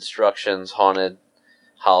box with instructions, Haunted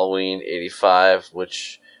Halloween 85,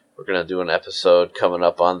 which we're going to do an episode coming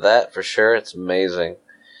up on that for sure. It's amazing.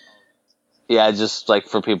 Yeah, just like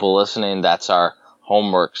for people listening, that's our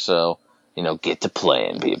homework. So, you know, get to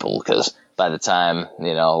playing, people, because by the time,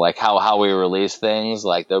 you know, like how we release things,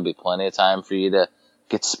 like there'll be plenty of time for you to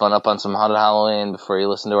get spun up on some Haunted Halloween before you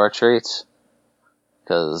listen to our treats.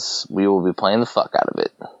 Because we will be playing the fuck out of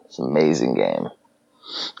it. It's an amazing game.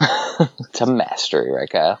 It's a mastery, right,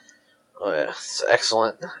 Kyle? Oh yeah, it's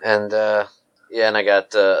excellent. And yeah, and I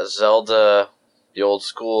got Zelda, the old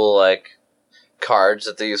school like cards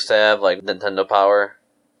that they used to have, like Nintendo Power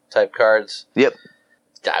type cards. Yep.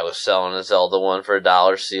 Guy was selling a Zelda one for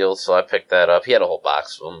 $1 sealed, so I picked that up. He had a whole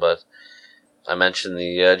box of them, but I mentioned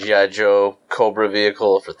the G.I. Joe Cobra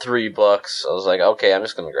vehicle for $3. I was like, okay, I'm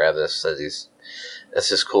just gonna grab this. It's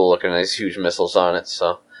just cool looking. These huge missiles on it,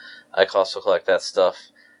 so I also collect that stuff.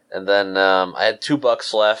 And then I had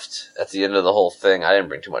 $2 left at the end of the whole thing. I didn't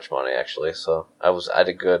bring too much money actually, so I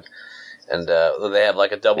did good. And they have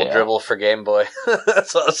like a double dribble for Game Boy,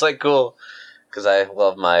 so it's like cool because I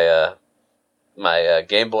love my my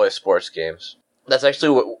Game Boy sports games. That's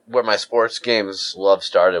actually where my sports games love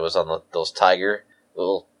started, was on those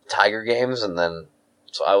little Tiger games, and then.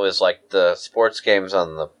 So I always liked the sports games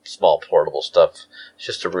on the small portable stuff. It's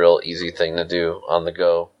just a real easy thing to do on the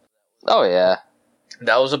go. Oh, yeah.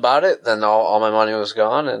 That was about it. Then all my money was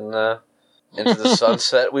gone, and into the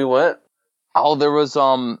sunset we went. Oh, there was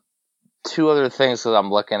two other things, because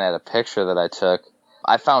I'm looking at a picture that I took.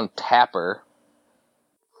 I found Tapper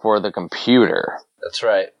for the computer. That's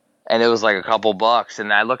right. And it was like a couple bucks,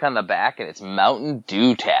 and I look on the back, and it's Mountain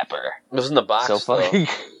Dew Tapper. It was in the box, so fucking...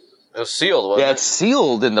 It was sealed, wasn't it? Yeah, it's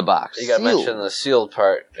sealed in the box. You gotta mention the sealed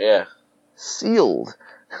part, yeah. Sealed.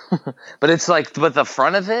 But it's like, but the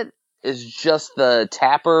front of it is just the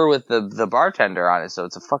tapper with the bartender on it, so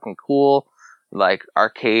it's a fucking cool, like,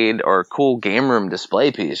 arcade or cool game room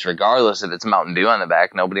display piece, regardless if it's Mountain Dew on the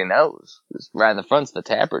back, nobody knows. Just right in the front's the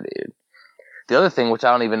tapper, dude. The other thing, which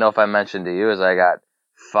I don't even know if I mentioned to you, is I got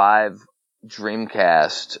 5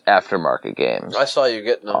 Dreamcast aftermarket games. I saw you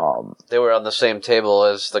getting them. They were on the same table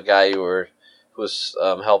as the guy who was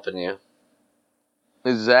helping you.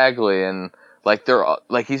 Exactly, and like they're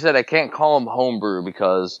like he said, I can't call them homebrew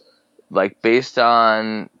because, like, based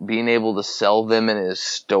on being able to sell them in his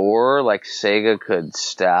store, like Sega could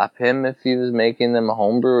stop him if he was making them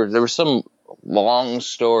homebrew. There was some long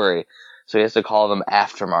story, so he has to call them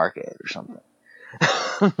aftermarket or something.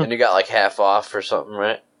 And you got like half off or something,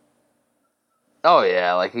 right? Oh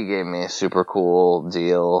yeah, like he gave me a super cool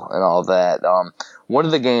deal and all that. One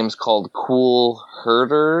of the games called Cool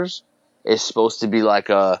Herders is supposed to be like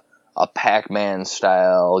a Pac-Man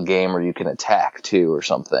style game where you can attack too or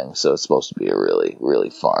something. So it's supposed to be a really, really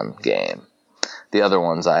fun game. The other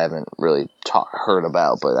ones I haven't really heard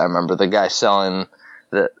about, but I remember the guy selling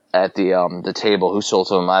at the table who sold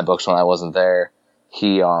some of my books when I wasn't there.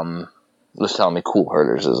 He was telling me Cool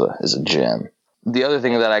Herders is a gem. The other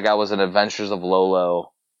thing that I got was an Adventures of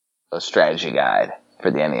Lolo, a strategy guide for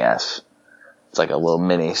the NES. It's like a little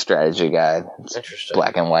mini strategy guide. It's interesting.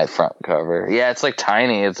 Black and white front cover. Yeah, it's like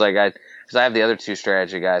tiny. It's like because I have the other 2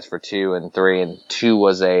 strategy guides for 2 and 3, and 2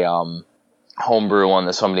 was a homebrew one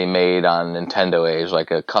that somebody made on Nintendo Age, like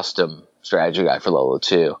a custom strategy guide for Lolo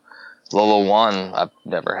 2. Lolo 1, I've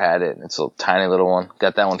never had it. It's a tiny little one.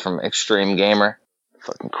 Got that one from Extreme Gamer.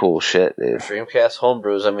 Fucking cool shit, dude. Dreamcast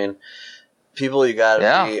homebrews. I mean, people, you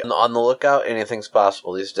gotta be on the lookout. Anything's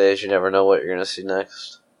possible these days. You never know what you're gonna see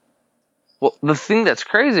next. Well, the thing that's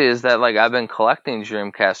crazy is that, like, I've been collecting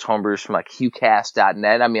Dreamcast homebrews from, like,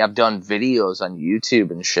 QCast.net. I mean, I've done videos on YouTube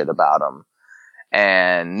and shit about them.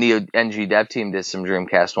 And Neo NG Dev Team did some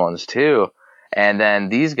Dreamcast ones, too. And then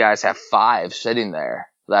these guys have 5 sitting there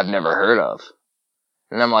that I've never heard of.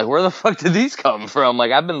 And I'm like, where the fuck did these come from?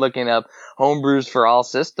 Like, I've been looking up homebrews for all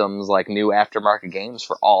systems, like new aftermarket games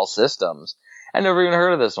for all systems. I never even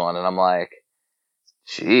heard of this one. And I'm like,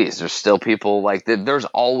 jeez, there's still people like there's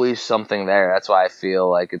always something there. That's why I feel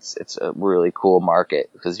like it's a really cool market,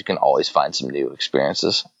 because you can always find some new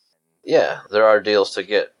experiences. Yeah, there are deals to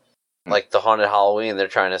get. Like the Haunted Halloween, they're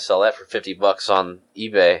trying to sell that for $50 on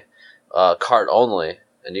eBay, cart only,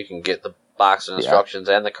 and you can get the box and instructions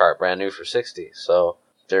and the cart brand new for $60. So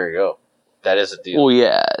there you go. That is a deal. Well,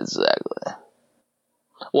 yeah, exactly.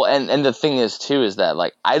 Well, and the thing is too is that,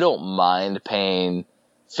 like, I don't mind paying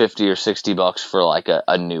 $50 or $60 for like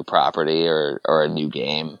a new property or a new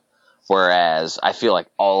game. Whereas I feel like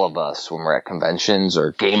all of us, when we're at conventions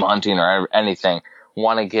or game hunting or anything,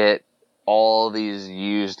 want to get all these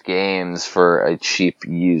used games for a cheap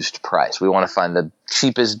used price. We want to find the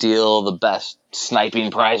cheapest deal, the best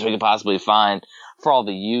sniping price we can possibly find for all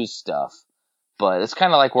the used stuff. But it's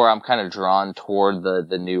kind of like where I'm kind of drawn toward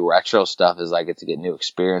the new retro stuff, is I get to get new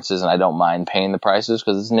experiences, and I don't mind paying the prices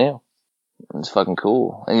because it's new. It's fucking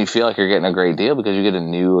cool. And you feel like you're getting a great deal because you get a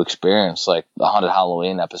new experience, like the Haunted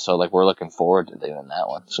Halloween episode. Like, we're looking forward to doing that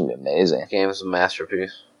one. It's going to be amazing. The game is a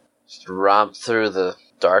masterpiece. Just romp through the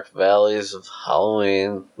dark valleys of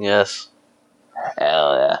Halloween. Yes.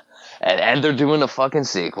 Hell yeah. And they're doing a fucking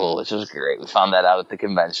sequel, which is great. We found that out at the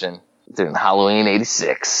convention. Doing Halloween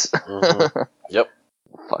 86. Mm-hmm. Yep.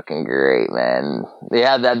 Fucking great, man.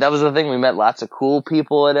 Yeah, that was the thing. We met lots of cool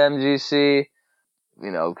people at MGC.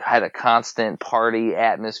 You know, had a constant party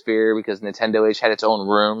atmosphere because Nintendo Age had its own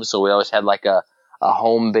room, so we always had like a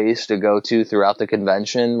home base to go to throughout the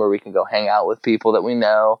convention where we can go hang out with people that we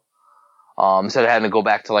know. Instead of having to go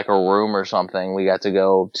back to like a room or something, we got to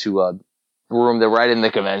go to a room that right in the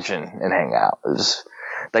convention and hang out. It was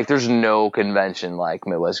like, there's no convention like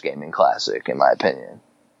Midwest Gaming Classic, in my opinion.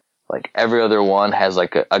 Like, every other one has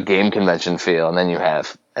like a game convention feel, and then you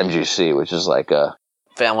have MGC, which is like a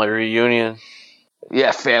family reunion.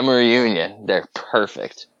 Yeah, family reunion. They're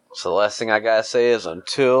perfect. So the last thing I gotta say is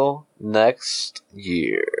until next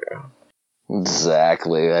year.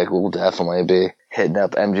 Exactly. Like, we'll definitely be hitting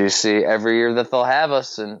up MGC every year that they'll have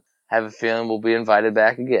us, and have a feeling we'll be invited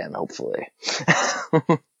back again, hopefully.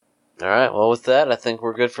 Alright, well with that, I think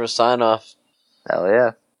we're good for a sign-off. Hell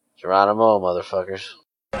yeah. Geronimo, motherfuckers.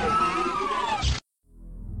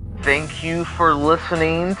 Thank you for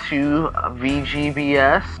listening to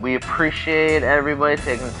VGBS. We appreciate everybody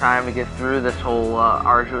taking the time to get through this whole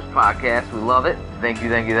arduous podcast. We love it. Thank you,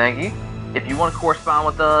 thank you, thank you. If you want to correspond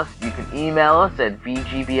with us, you can email us at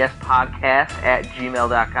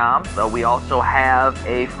vgbspodcast@gmail.com. We also have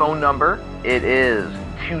a phone number. It is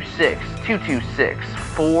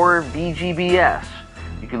 26226-4VGBS.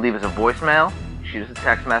 You can leave us a voicemail, shoot us a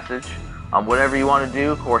text message. Whatever you want to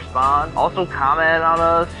do, correspond. Also comment on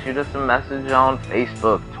us, shoot us a message on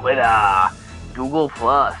Facebook, Twitter, Google+.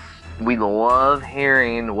 We love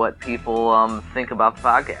hearing what people think about the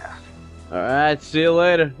podcast. Alright, see you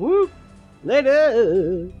later. Woo!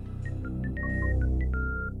 Later!